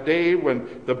Sunday, on the day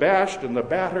when the bashed and the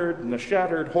battered and the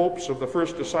shattered hopes of the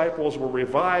first disciples were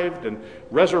revived and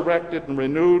resurrected and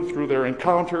renewed through their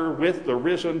encounter with the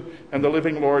risen and the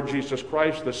living Lord Jesus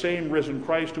Christ, the same risen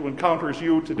Christ who encounters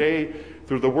you today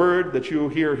through the word that you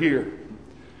hear here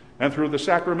and through the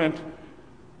sacrament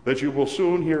that you will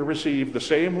soon hear receive, the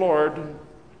same Lord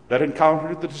that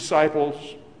encountered the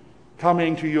disciples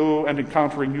coming to you and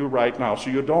encountering you right now.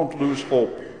 So you don't lose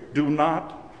hope. Do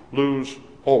not lose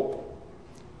hope.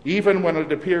 Even when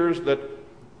it appears that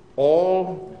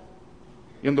all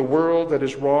in the world that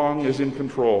is wrong is in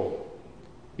control.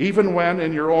 Even when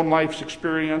in your own life's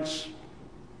experience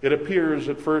it appears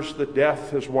at first that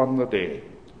death has won the day.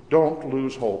 Don't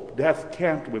lose hope. Death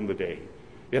can't win the day.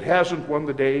 It hasn't won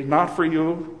the day, not for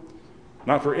you,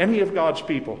 not for any of God's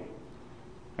people.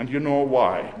 And you know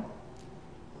why.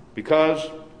 Because,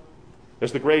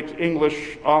 as the great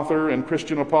English author and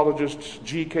Christian apologist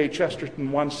G.K.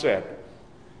 Chesterton once said,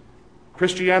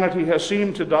 Christianity has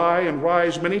seemed to die and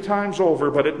rise many times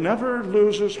over, but it never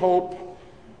loses hope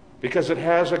because it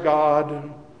has a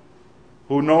God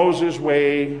who knows his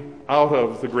way out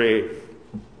of the grave.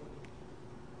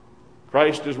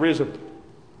 Christ is risen.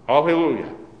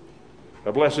 Hallelujah.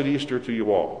 A blessed Easter to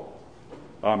you all.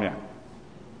 Amen.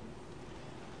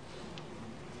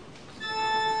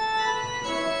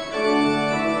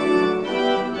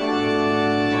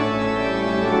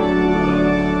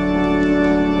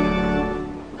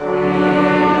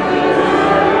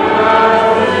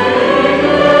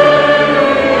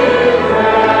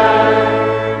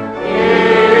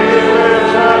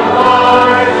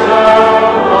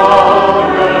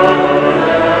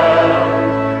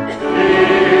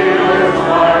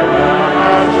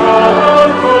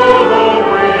 Oh,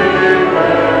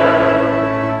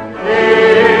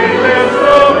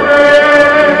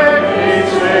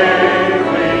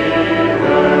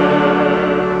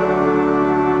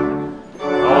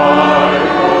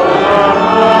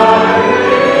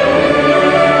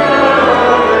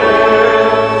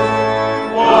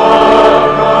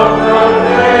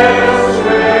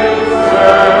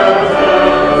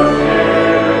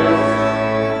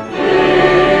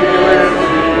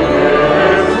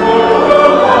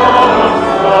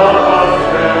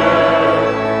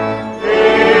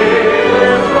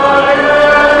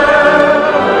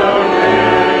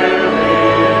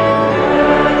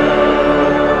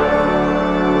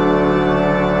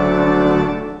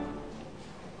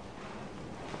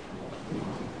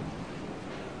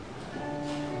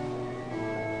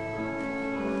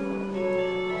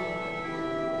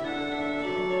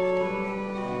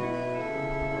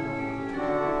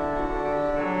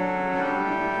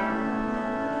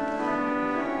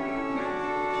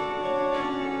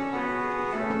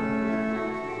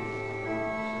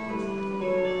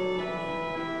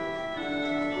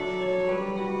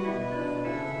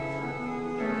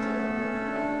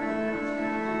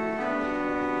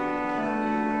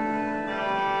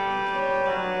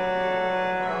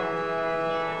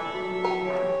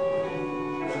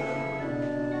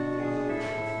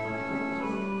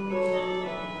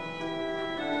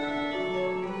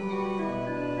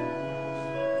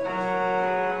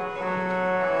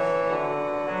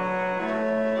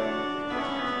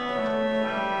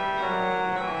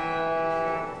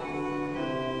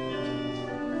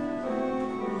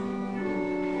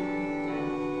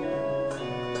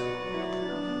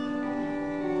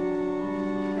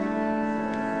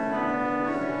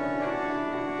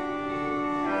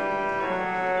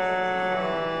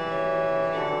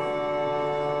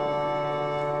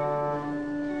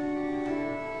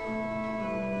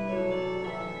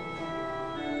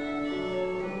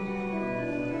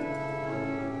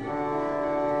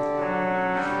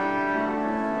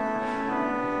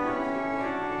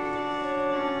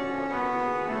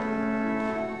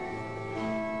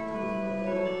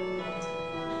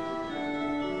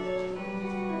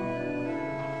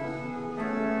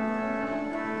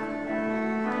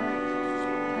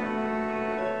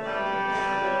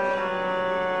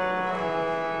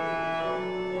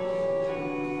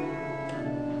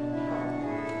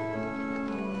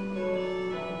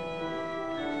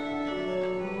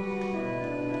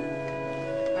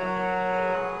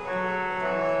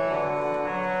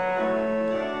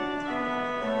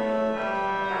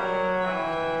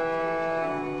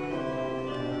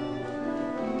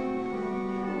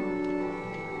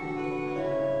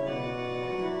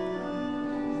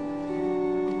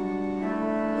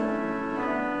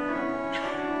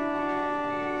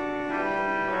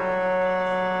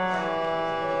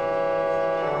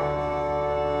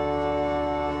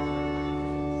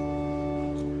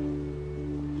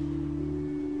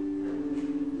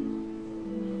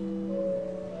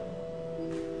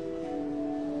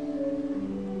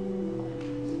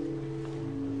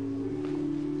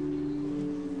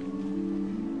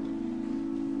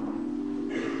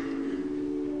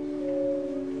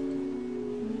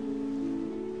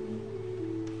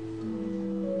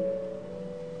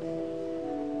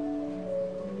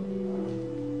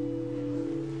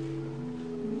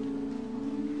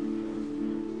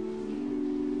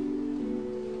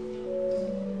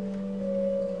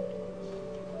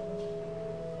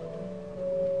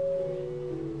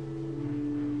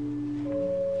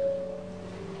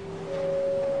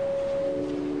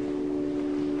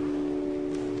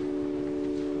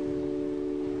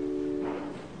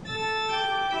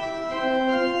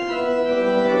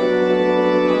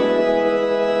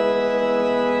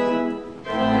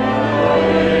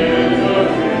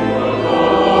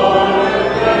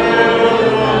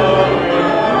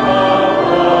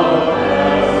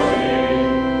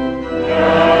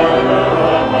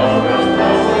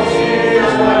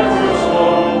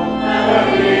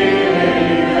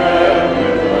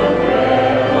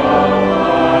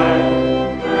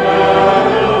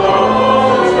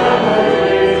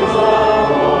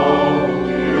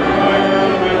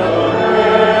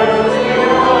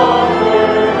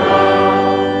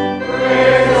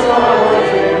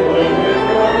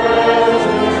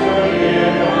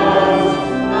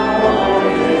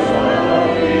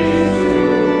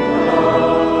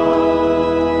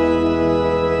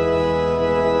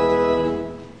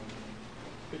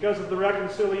 Because of the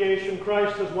reconciliation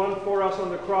Christ has won for us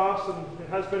on the cross and it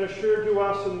has been assured to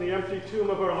us in the empty tomb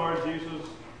of our Lord Jesus,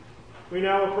 we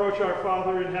now approach our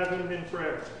Father in heaven in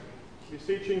prayer,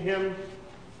 beseeching him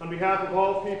on behalf of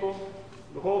all people,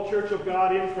 the whole church of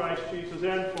God in Christ Jesus,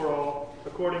 and for all,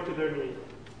 according to their need.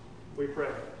 We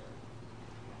pray.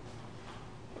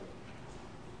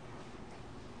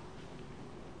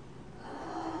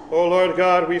 O Lord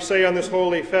God, we say on this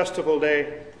holy festival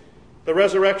day, the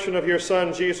resurrection of your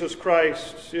Son, Jesus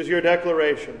Christ, is your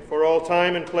declaration for all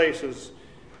time and places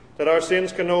that our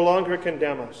sins can no longer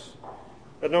condemn us,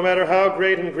 that no matter how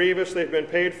great and grievous they've been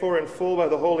paid for in full by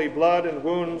the holy blood and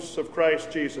wounds of Christ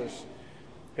Jesus,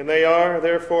 and they are,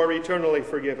 therefore, eternally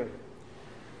forgiven.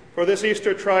 For this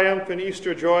Easter triumph and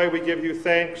Easter joy, we give you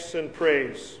thanks and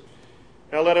praise.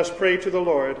 Now let us pray to the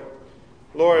Lord.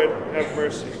 Lord, have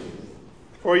mercy.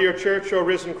 For your church, O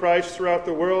risen Christ, throughout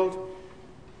the world,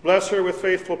 bless her with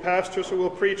faithful pastors who will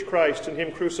preach Christ and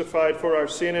him crucified for our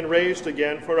sin and raised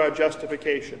again for our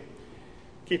justification.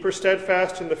 Keep her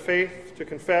steadfast in the faith to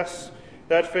confess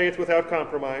that faith without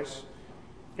compromise,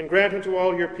 and grant unto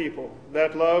all your people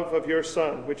that love of your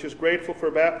Son, which is grateful for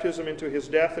baptism into his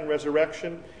death and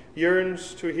resurrection,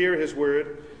 yearns to hear his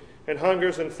word, and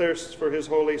hungers and thirsts for his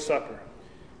holy supper.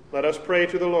 Let us pray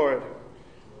to the Lord.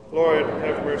 Lord,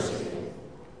 have mercy.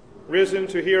 Risen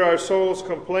to hear our soul's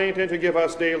complaint and to give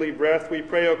us daily breath, we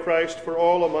pray, O Christ, for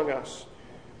all among us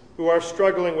who are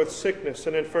struggling with sickness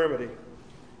and infirmity,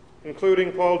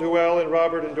 including Paul Duell and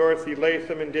Robert and Dorothy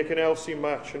Latham and Dick and Elsie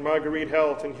Much and Marguerite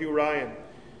Helt and Hugh Ryan,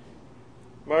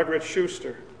 Margaret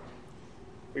Schuster.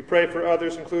 We pray for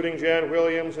others, including Jan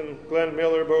Williams and Glenn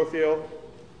Miller, both ill.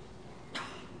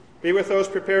 Be with those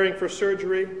preparing for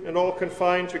surgery and all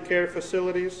confined to care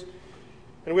facilities,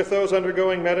 and with those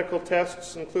undergoing medical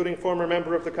tests, including former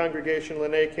member of the congregation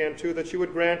Lene Cantu, that you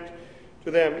would grant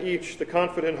to them each the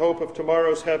confident hope of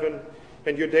tomorrow's heaven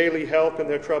and your daily help in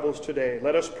their troubles today.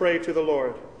 Let us pray to the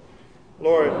Lord.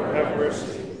 Lord, have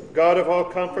mercy. God of all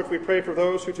comfort, we pray for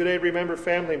those who today remember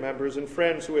family members and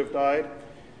friends who have died.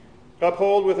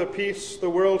 Uphold with a peace the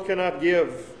world cannot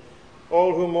give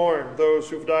all who mourn those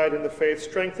who've died in the faith,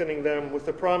 strengthening them with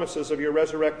the promises of your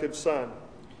resurrected Son,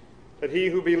 that he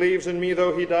who believes in me,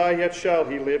 though he die, yet shall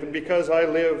he live, and because I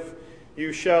live,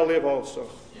 you shall live also.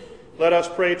 Let us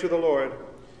pray to the Lord.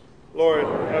 Lord,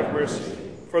 have mercy.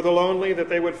 For the lonely, that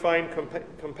they would find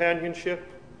companionship.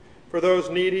 For those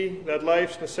needy, that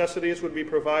life's necessities would be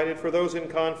provided. For those in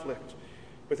conflict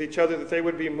with each other, that they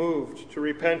would be moved to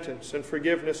repentance and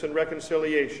forgiveness and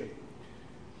reconciliation.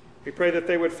 We pray that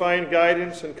they would find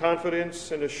guidance and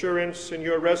confidence and assurance in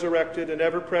your resurrected and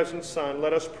ever-present Son.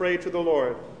 Let us pray to the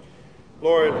Lord.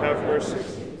 Lord, have mercy.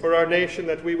 For our nation,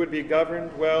 that we would be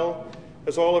governed well,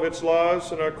 as all of its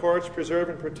laws and our courts preserve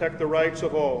and protect the rights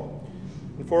of all.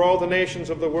 And for all the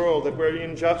nations of the world, that where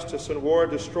injustice and war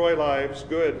destroy lives,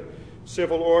 good,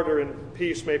 civil order and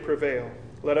peace may prevail.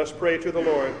 Let us pray to the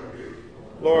Lord.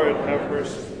 Lord, have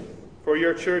mercy. For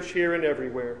your church here and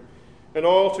everywhere, and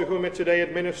all to whom it today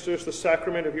administers the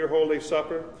sacrament of your holy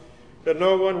supper, that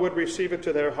no one would receive it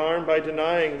to their harm by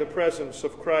denying the presence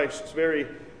of Christ's very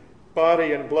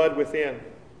body and blood within,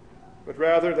 but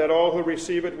rather that all who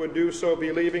receive it would do so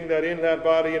believing that in that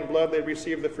body and blood they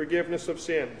receive the forgiveness of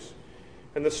sins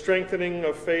and the strengthening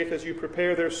of faith as you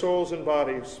prepare their souls and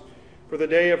bodies for the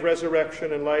day of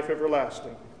resurrection and life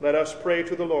everlasting. Let us pray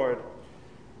to the Lord.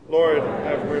 Lord,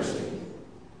 have mercy.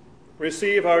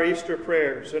 Receive our Easter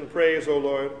prayers and praise, O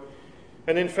Lord,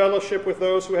 and in fellowship with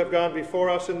those who have gone before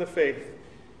us in the faith,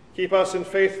 keep us in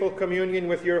faithful communion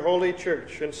with your holy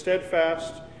church and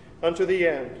steadfast unto the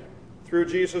end, through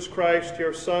Jesus Christ,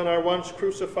 your Son, our once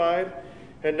crucified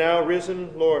and now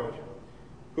risen Lord,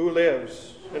 who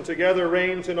lives and together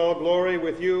reigns in all glory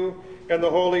with you and the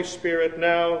Holy Spirit,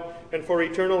 now and for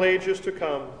eternal ages to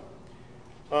come.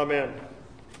 Amen.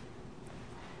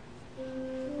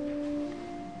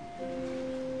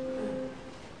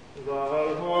 The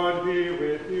Lord be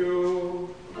with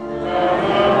you.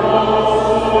 And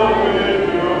also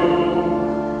with you.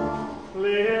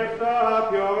 Lift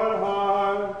up your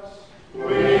hearts. We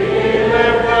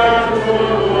lift them to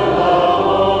the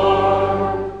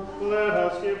Lord. Let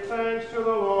us give thanks to the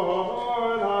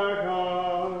Lord our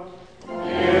God.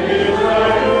 It is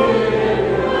right to give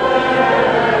you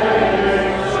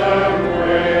thanks and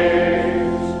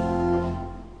praise.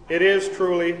 It is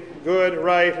truly good,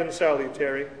 right, and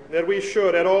salutary that we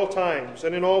should at all times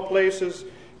and in all places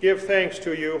give thanks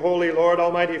to you, Holy Lord,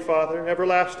 Almighty Father,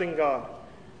 everlasting God.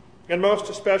 And most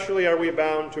especially are we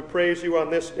bound to praise you on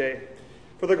this day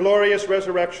for the glorious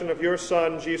resurrection of your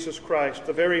Son, Jesus Christ,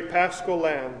 the very Paschal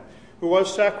Lamb, who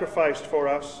was sacrificed for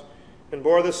us, and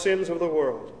bore the sins of the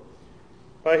world.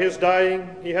 By his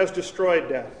dying he has destroyed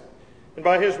death, and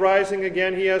by his rising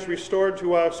again he has restored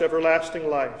to us everlasting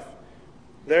life.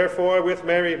 Therefore, with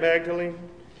Mary Magdalene,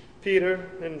 Peter,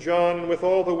 and John, and with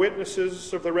all the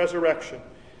witnesses of the resurrection,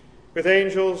 with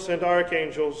angels and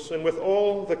archangels, and with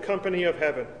all the company of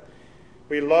heaven,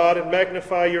 we laud and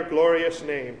magnify your glorious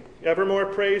name, evermore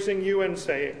praising you and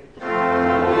saying,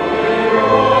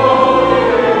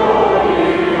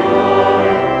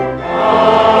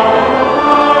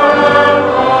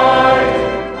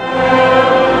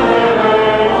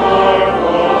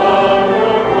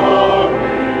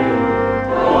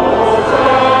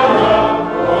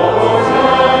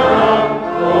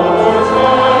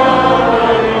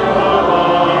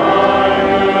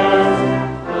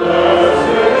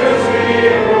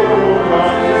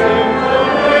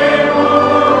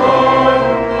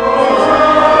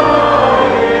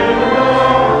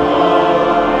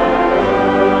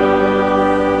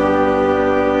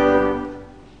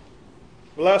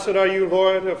 Blessed are you,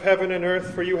 Lord of heaven and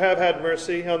earth, for you have had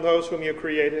mercy on those whom you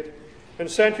created, and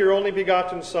sent your only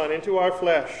begotten Son into our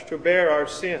flesh to bear our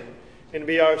sin and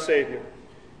be our Savior.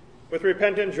 With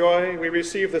repentant joy we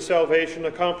receive the salvation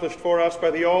accomplished for us by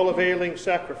the all-availing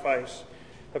sacrifice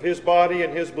of his body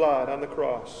and his blood on the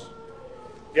cross.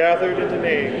 Gathered in the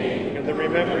name and the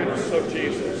remembrance of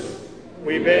Jesus,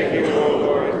 we beg you, O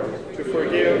Lord, to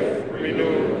forgive,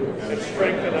 renew, and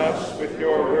strengthen us with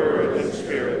your word and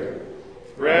spirit.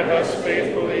 Grant us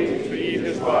faithfully to eat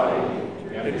his body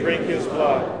and drink his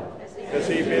blood, as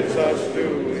he bids us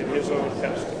do in his own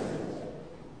testament.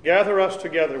 Gather us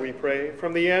together, we pray,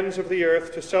 from the ends of the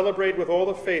earth to celebrate with all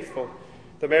the faithful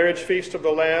the marriage feast of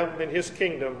the Lamb in his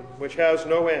kingdom, which has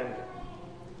no end.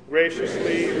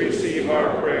 Graciously receive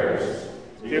our prayers.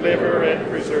 Deliver and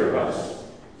preserve us.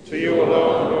 To you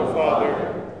alone, O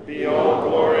Father, be all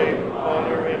glory,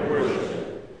 honor, and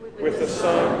worship, with the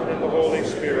Son and the Holy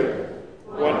Spirit,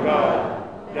 one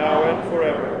God, now and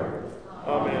forever.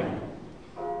 Amen.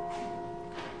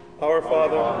 Our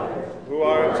Father, who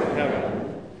art in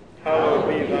heaven, hallowed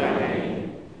be thy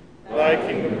name. Thy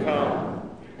kingdom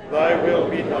come, thy will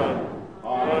be done,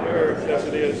 on earth as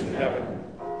it is in heaven.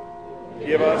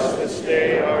 Give us this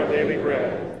day our daily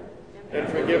bread, and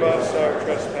forgive us our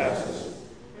trespasses,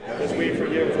 as we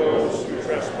forgive those who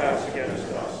trespass against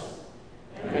us.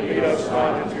 And lead us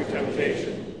not into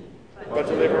temptation, but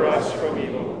deliver us from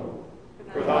evil.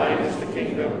 For thine is the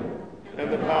kingdom,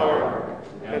 and the power,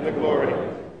 and the glory,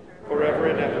 forever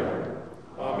and ever.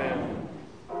 Amen.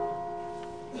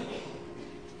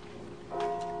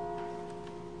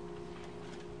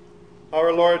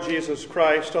 Our Lord Jesus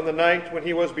Christ, on the night when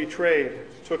he was betrayed,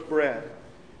 took bread.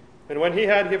 And when he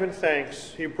had given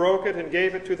thanks, he broke it and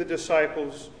gave it to the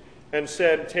disciples, and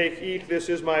said, "Take, eat, this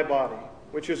is my body,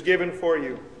 which is given for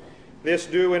you. This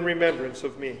do in remembrance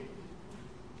of me."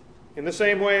 In the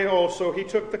same way also he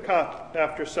took the cup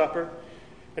after supper,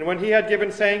 and when he had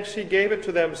given thanks, he gave it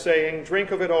to them, saying,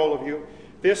 "Drink of it, all of you.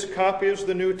 This cup is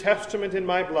the New Testament in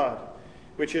my blood,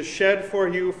 which is shed for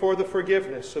you for the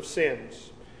forgiveness of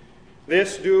sins.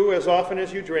 This do as often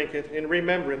as you drink it in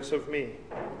remembrance of me."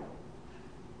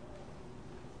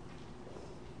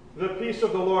 The peace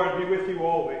of the Lord be with you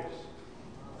always.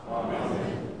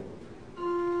 Amen.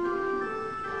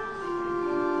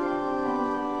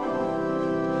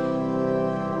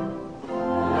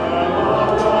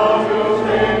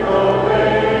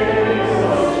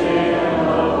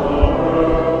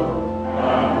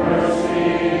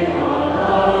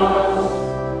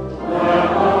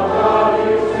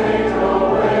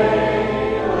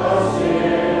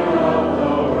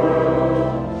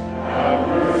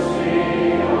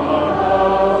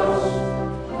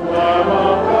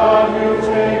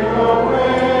 Take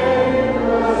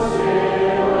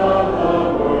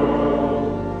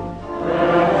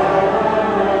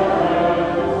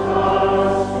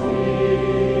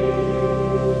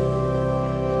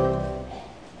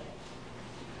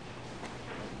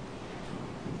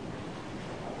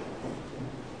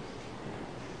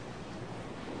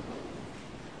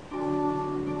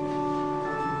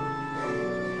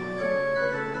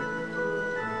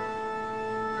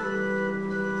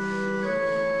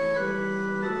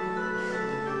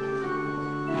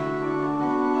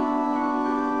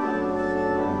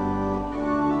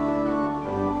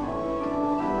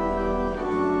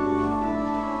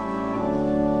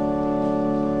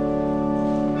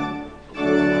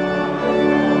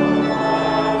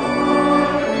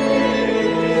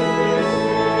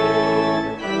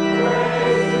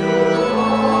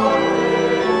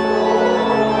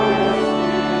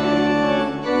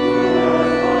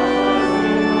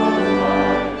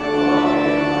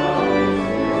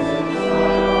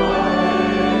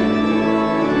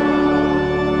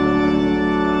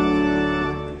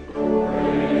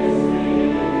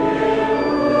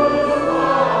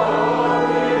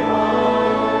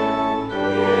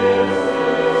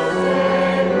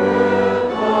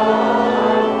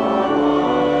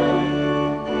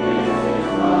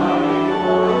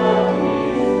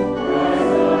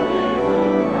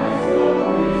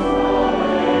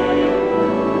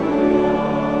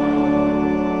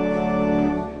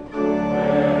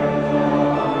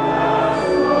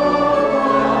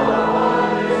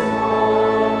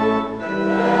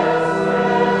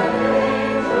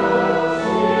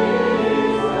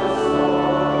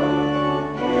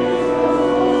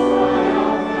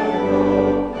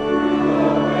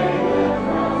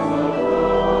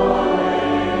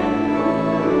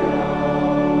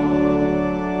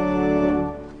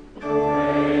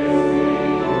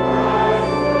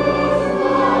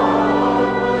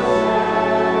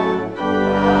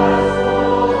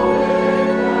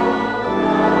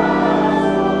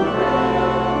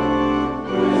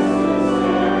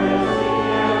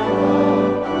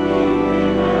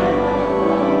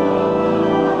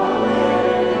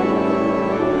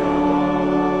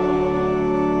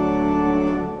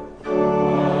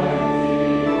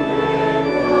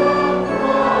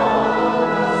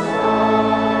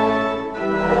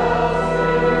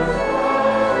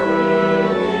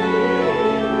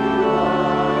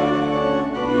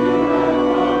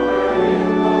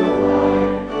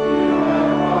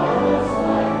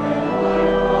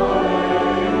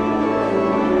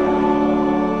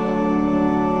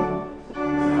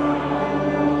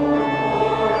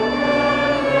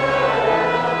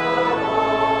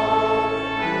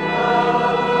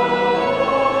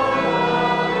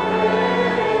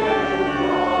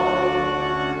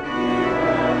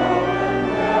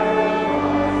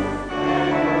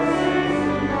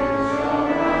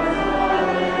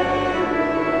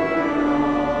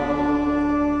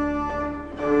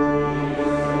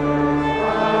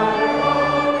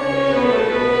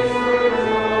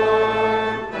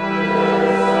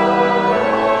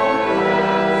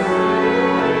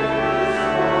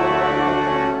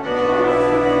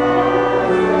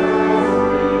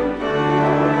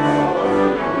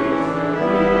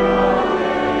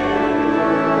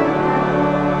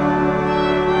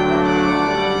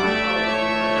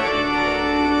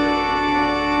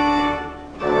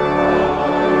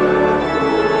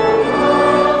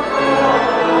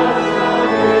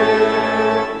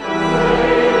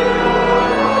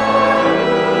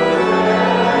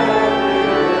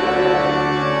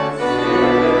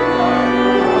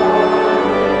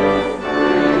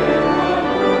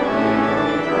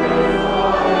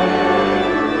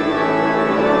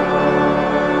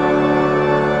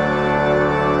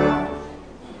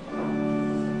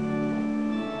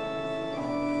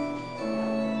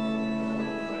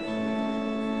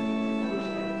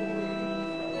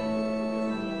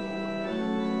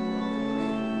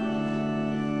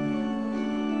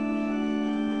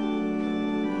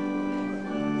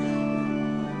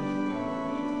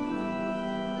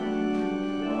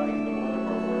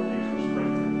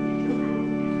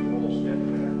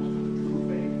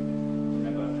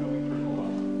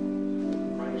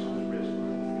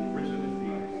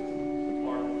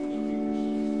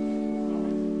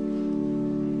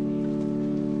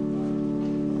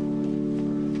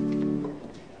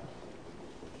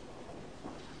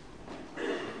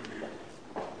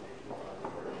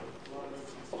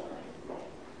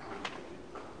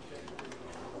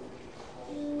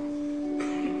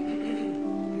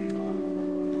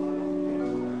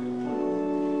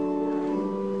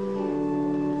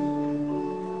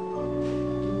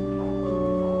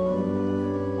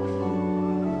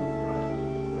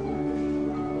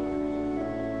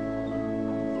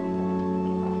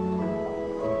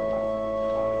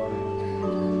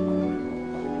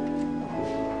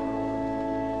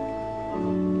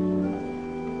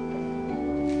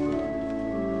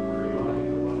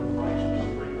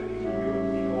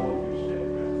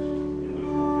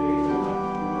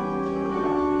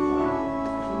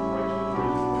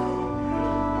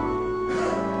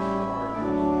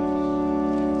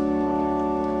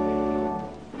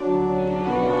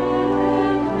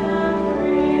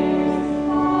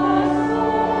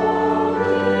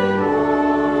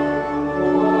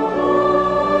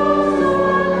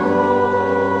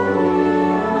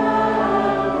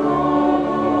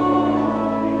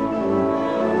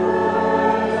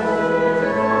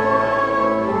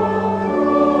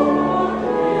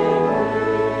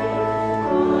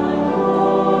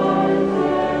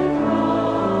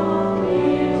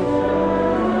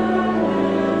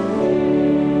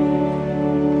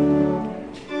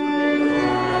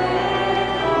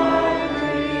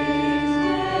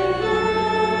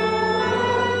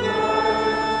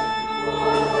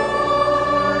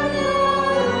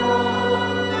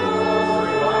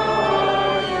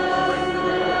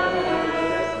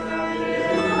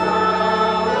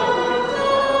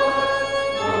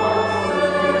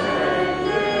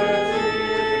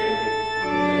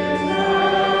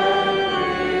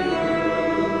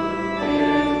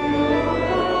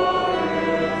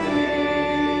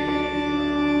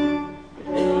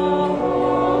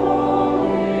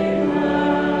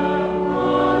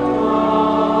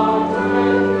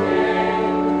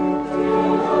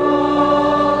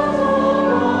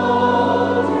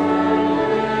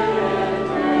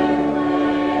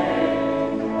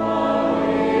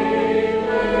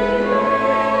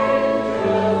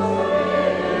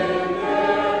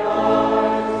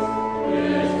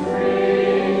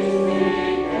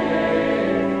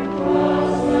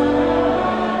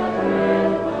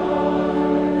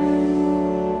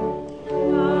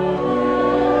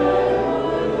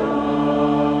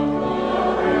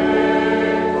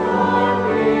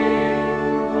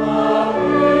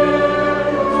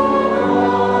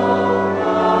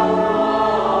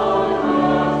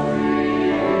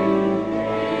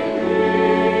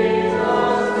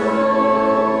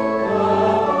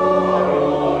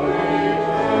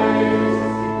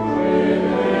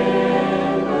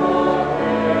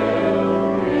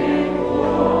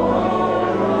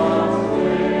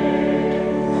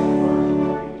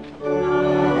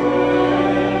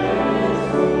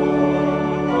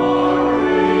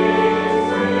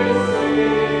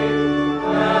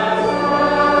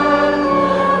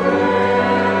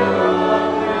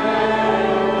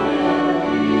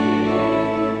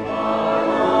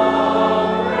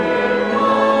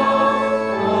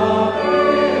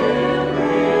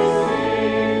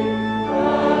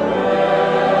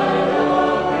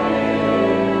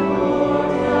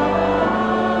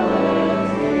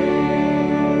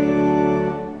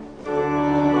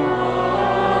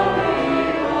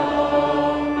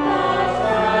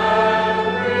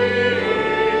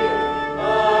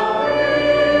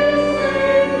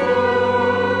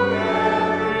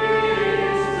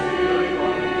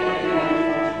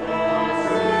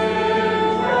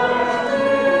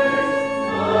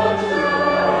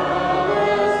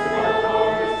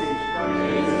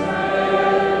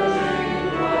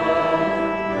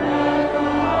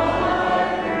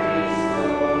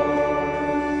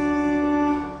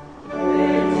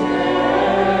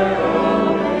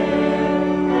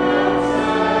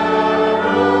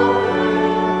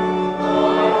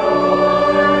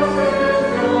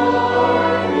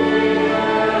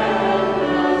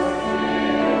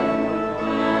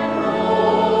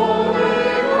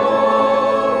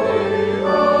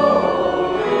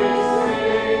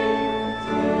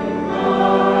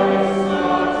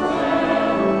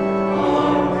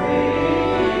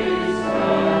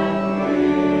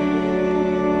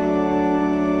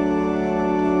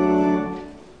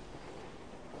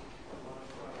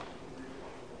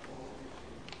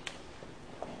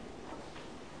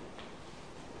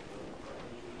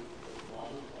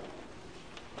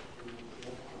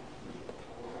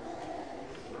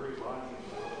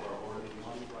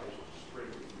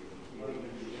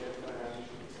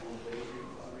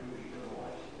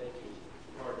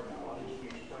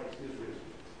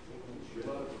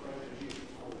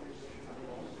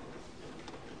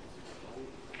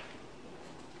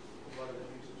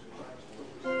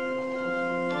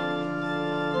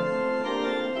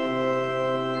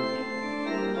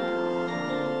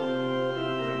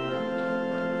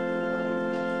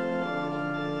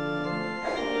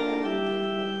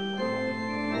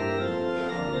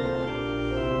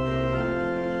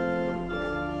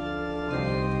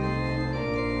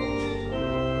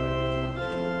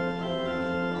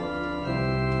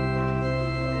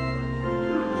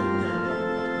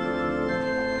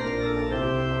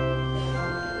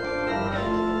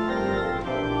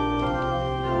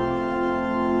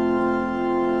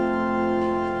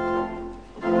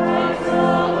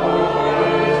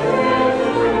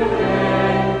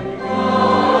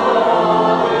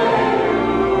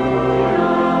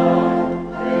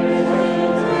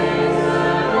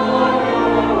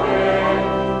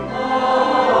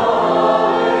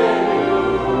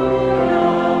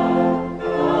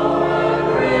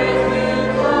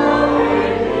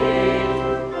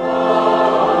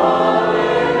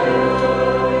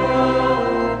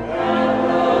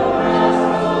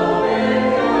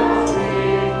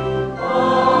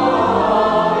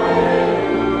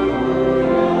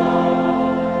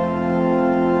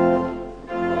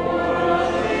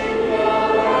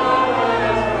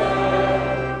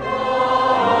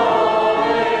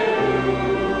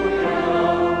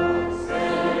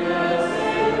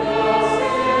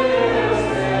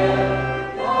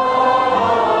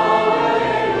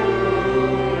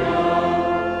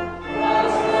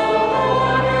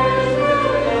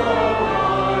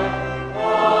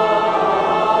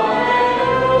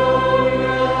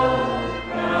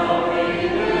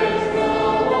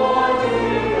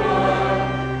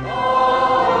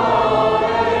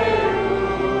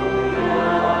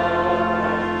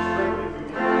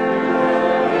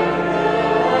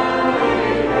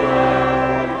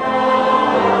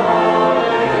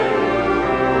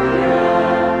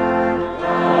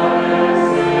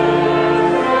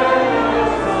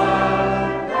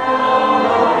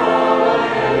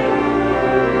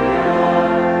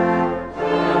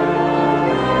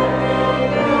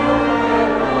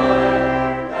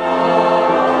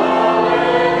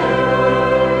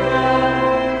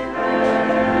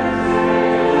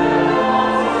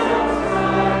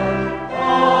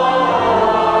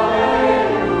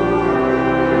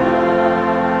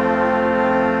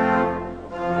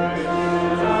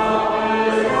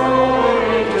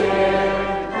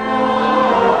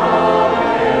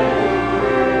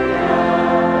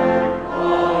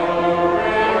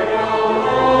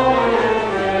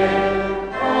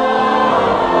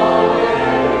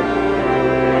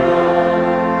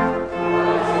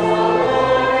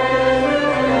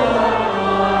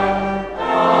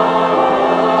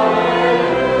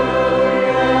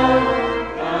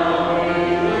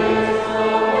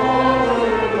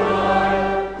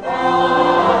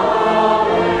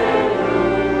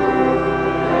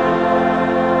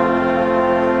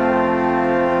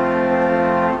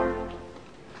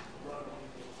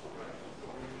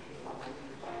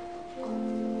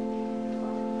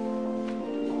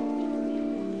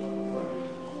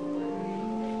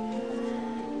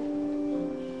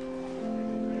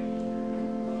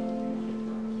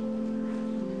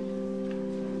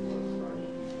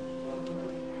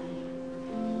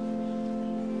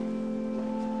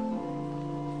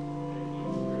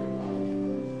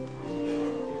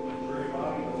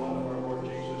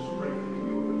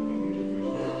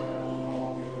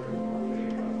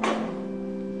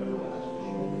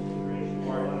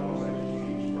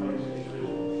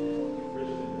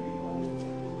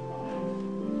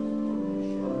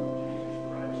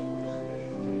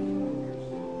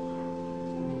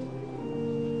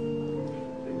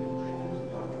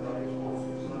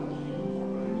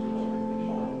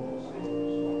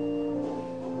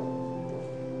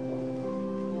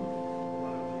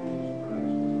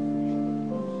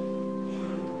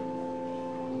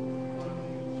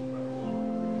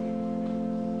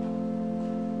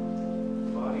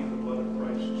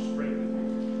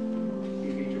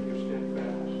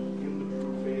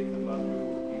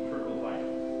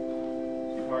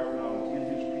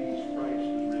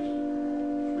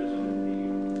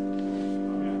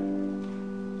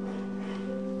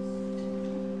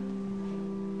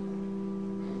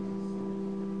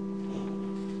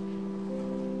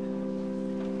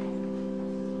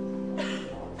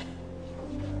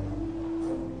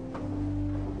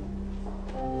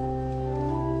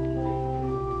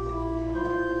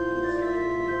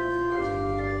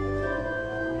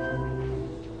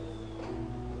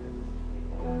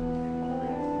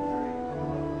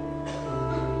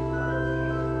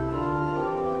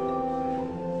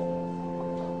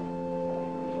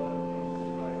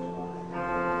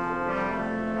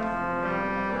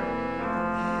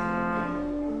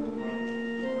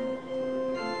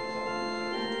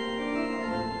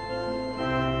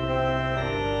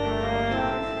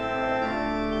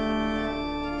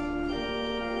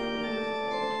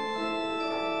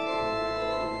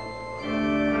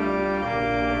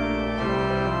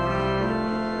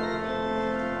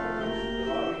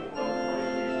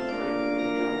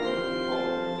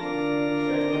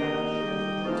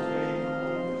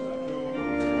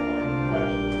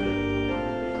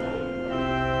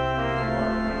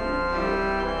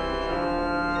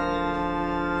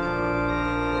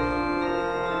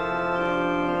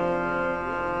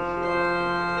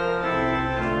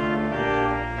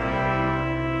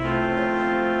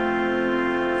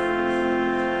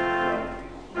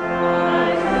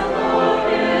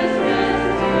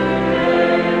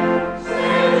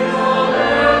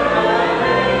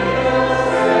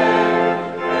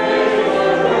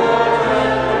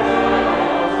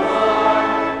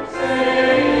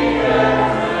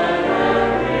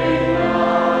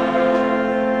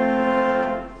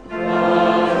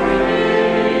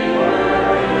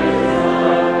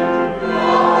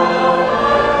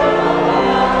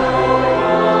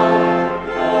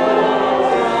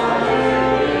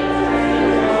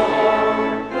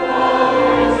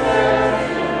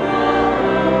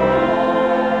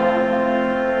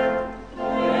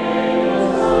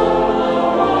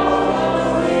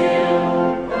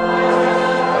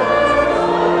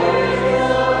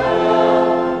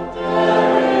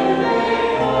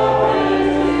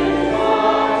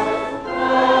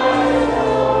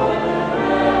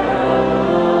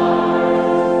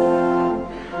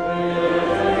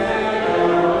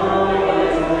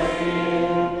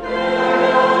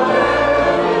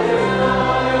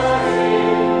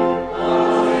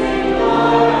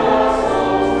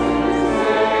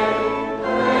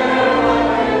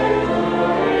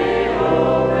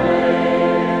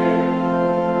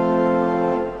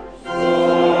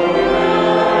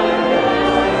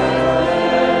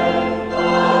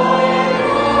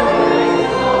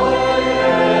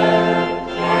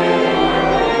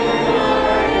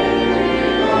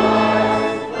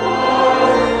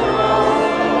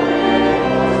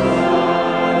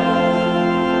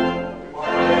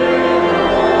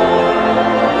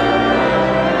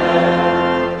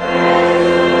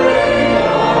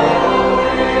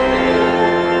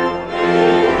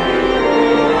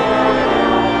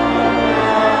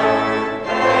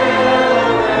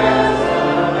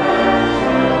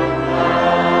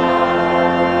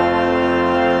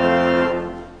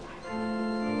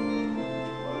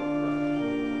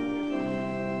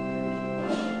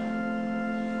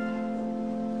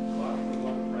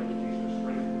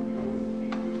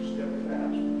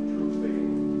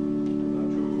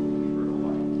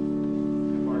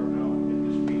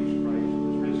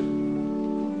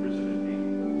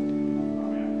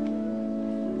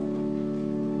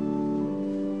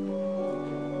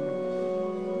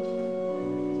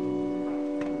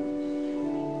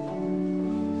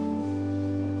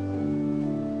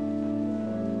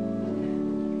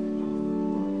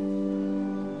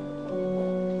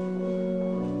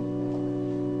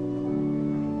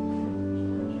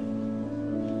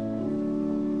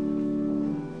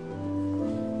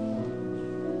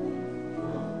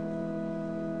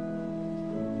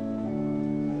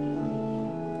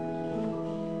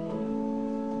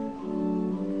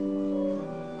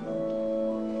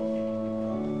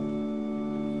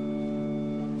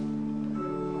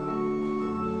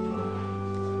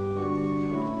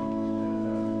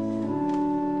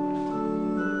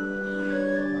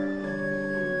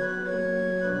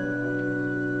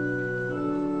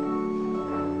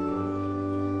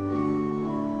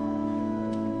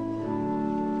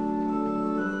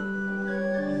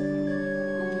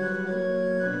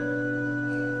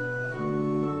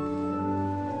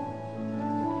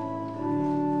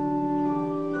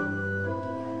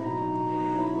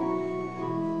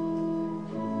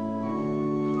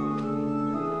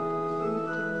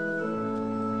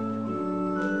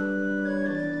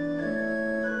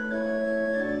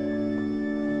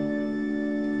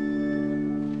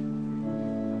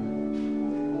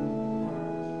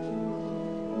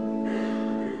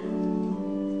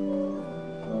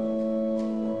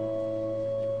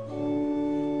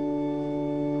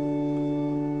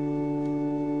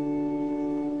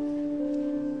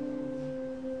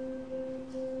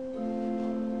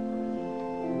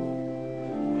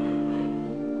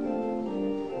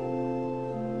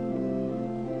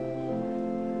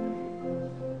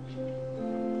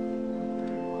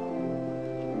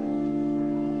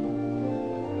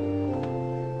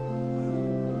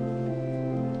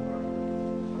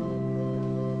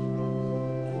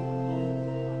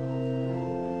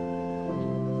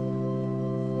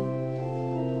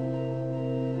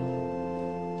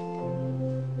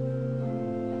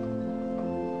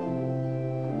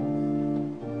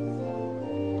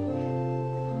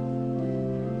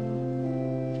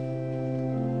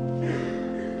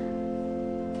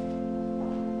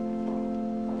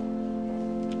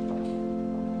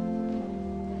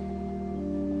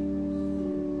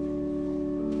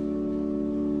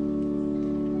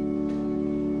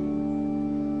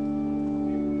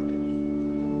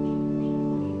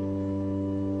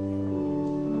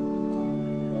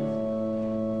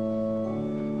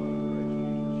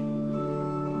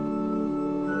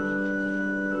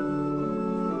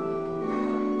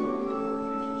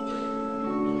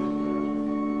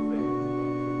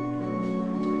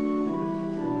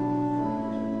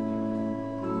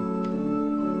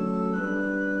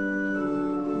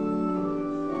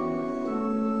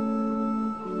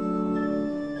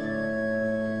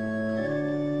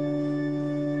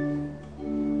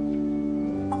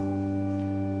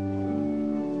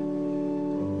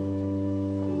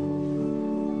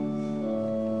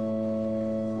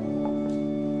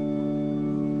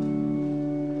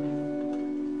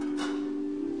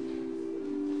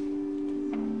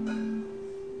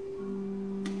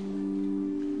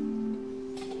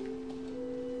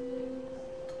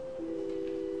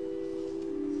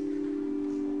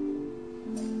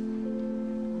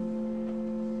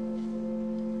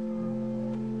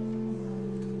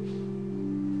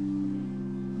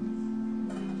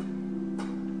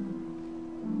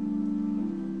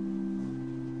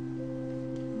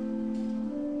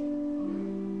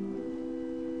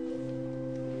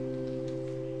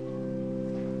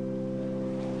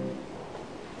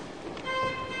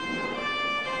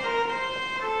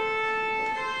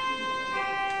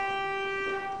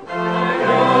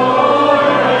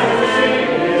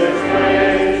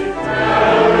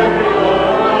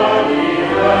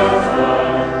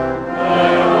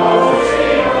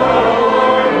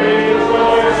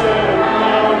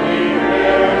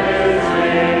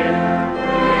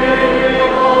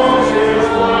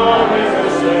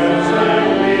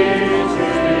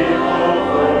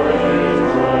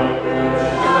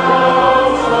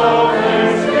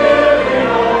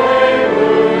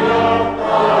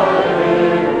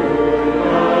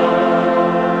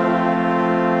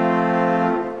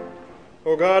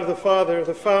O God the Father,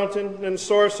 the fountain and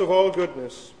source of all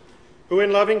goodness, who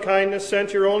in loving kindness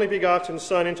sent your only begotten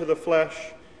Son into the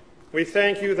flesh, we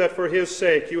thank you that for his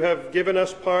sake you have given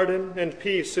us pardon and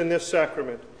peace in this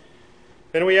sacrament.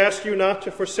 And we ask you not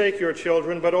to forsake your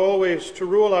children, but always to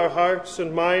rule our hearts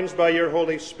and minds by your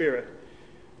Holy Spirit,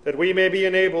 that we may be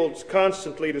enabled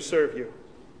constantly to serve you.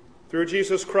 Through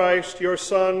Jesus Christ, your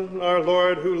Son, our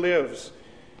Lord, who lives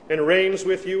and reigns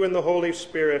with you in the Holy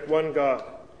Spirit, one God,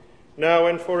 now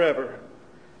and forever.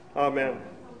 Amen.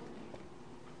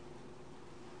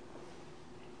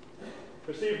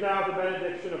 Receive now the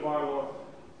benediction of our Lord.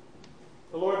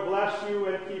 The Lord bless you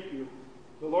and keep you.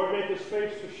 The Lord make his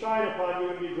face to shine upon you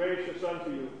and be gracious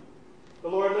unto you. The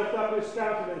Lord lift up his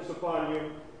countenance upon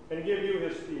you and give you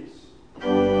his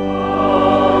peace.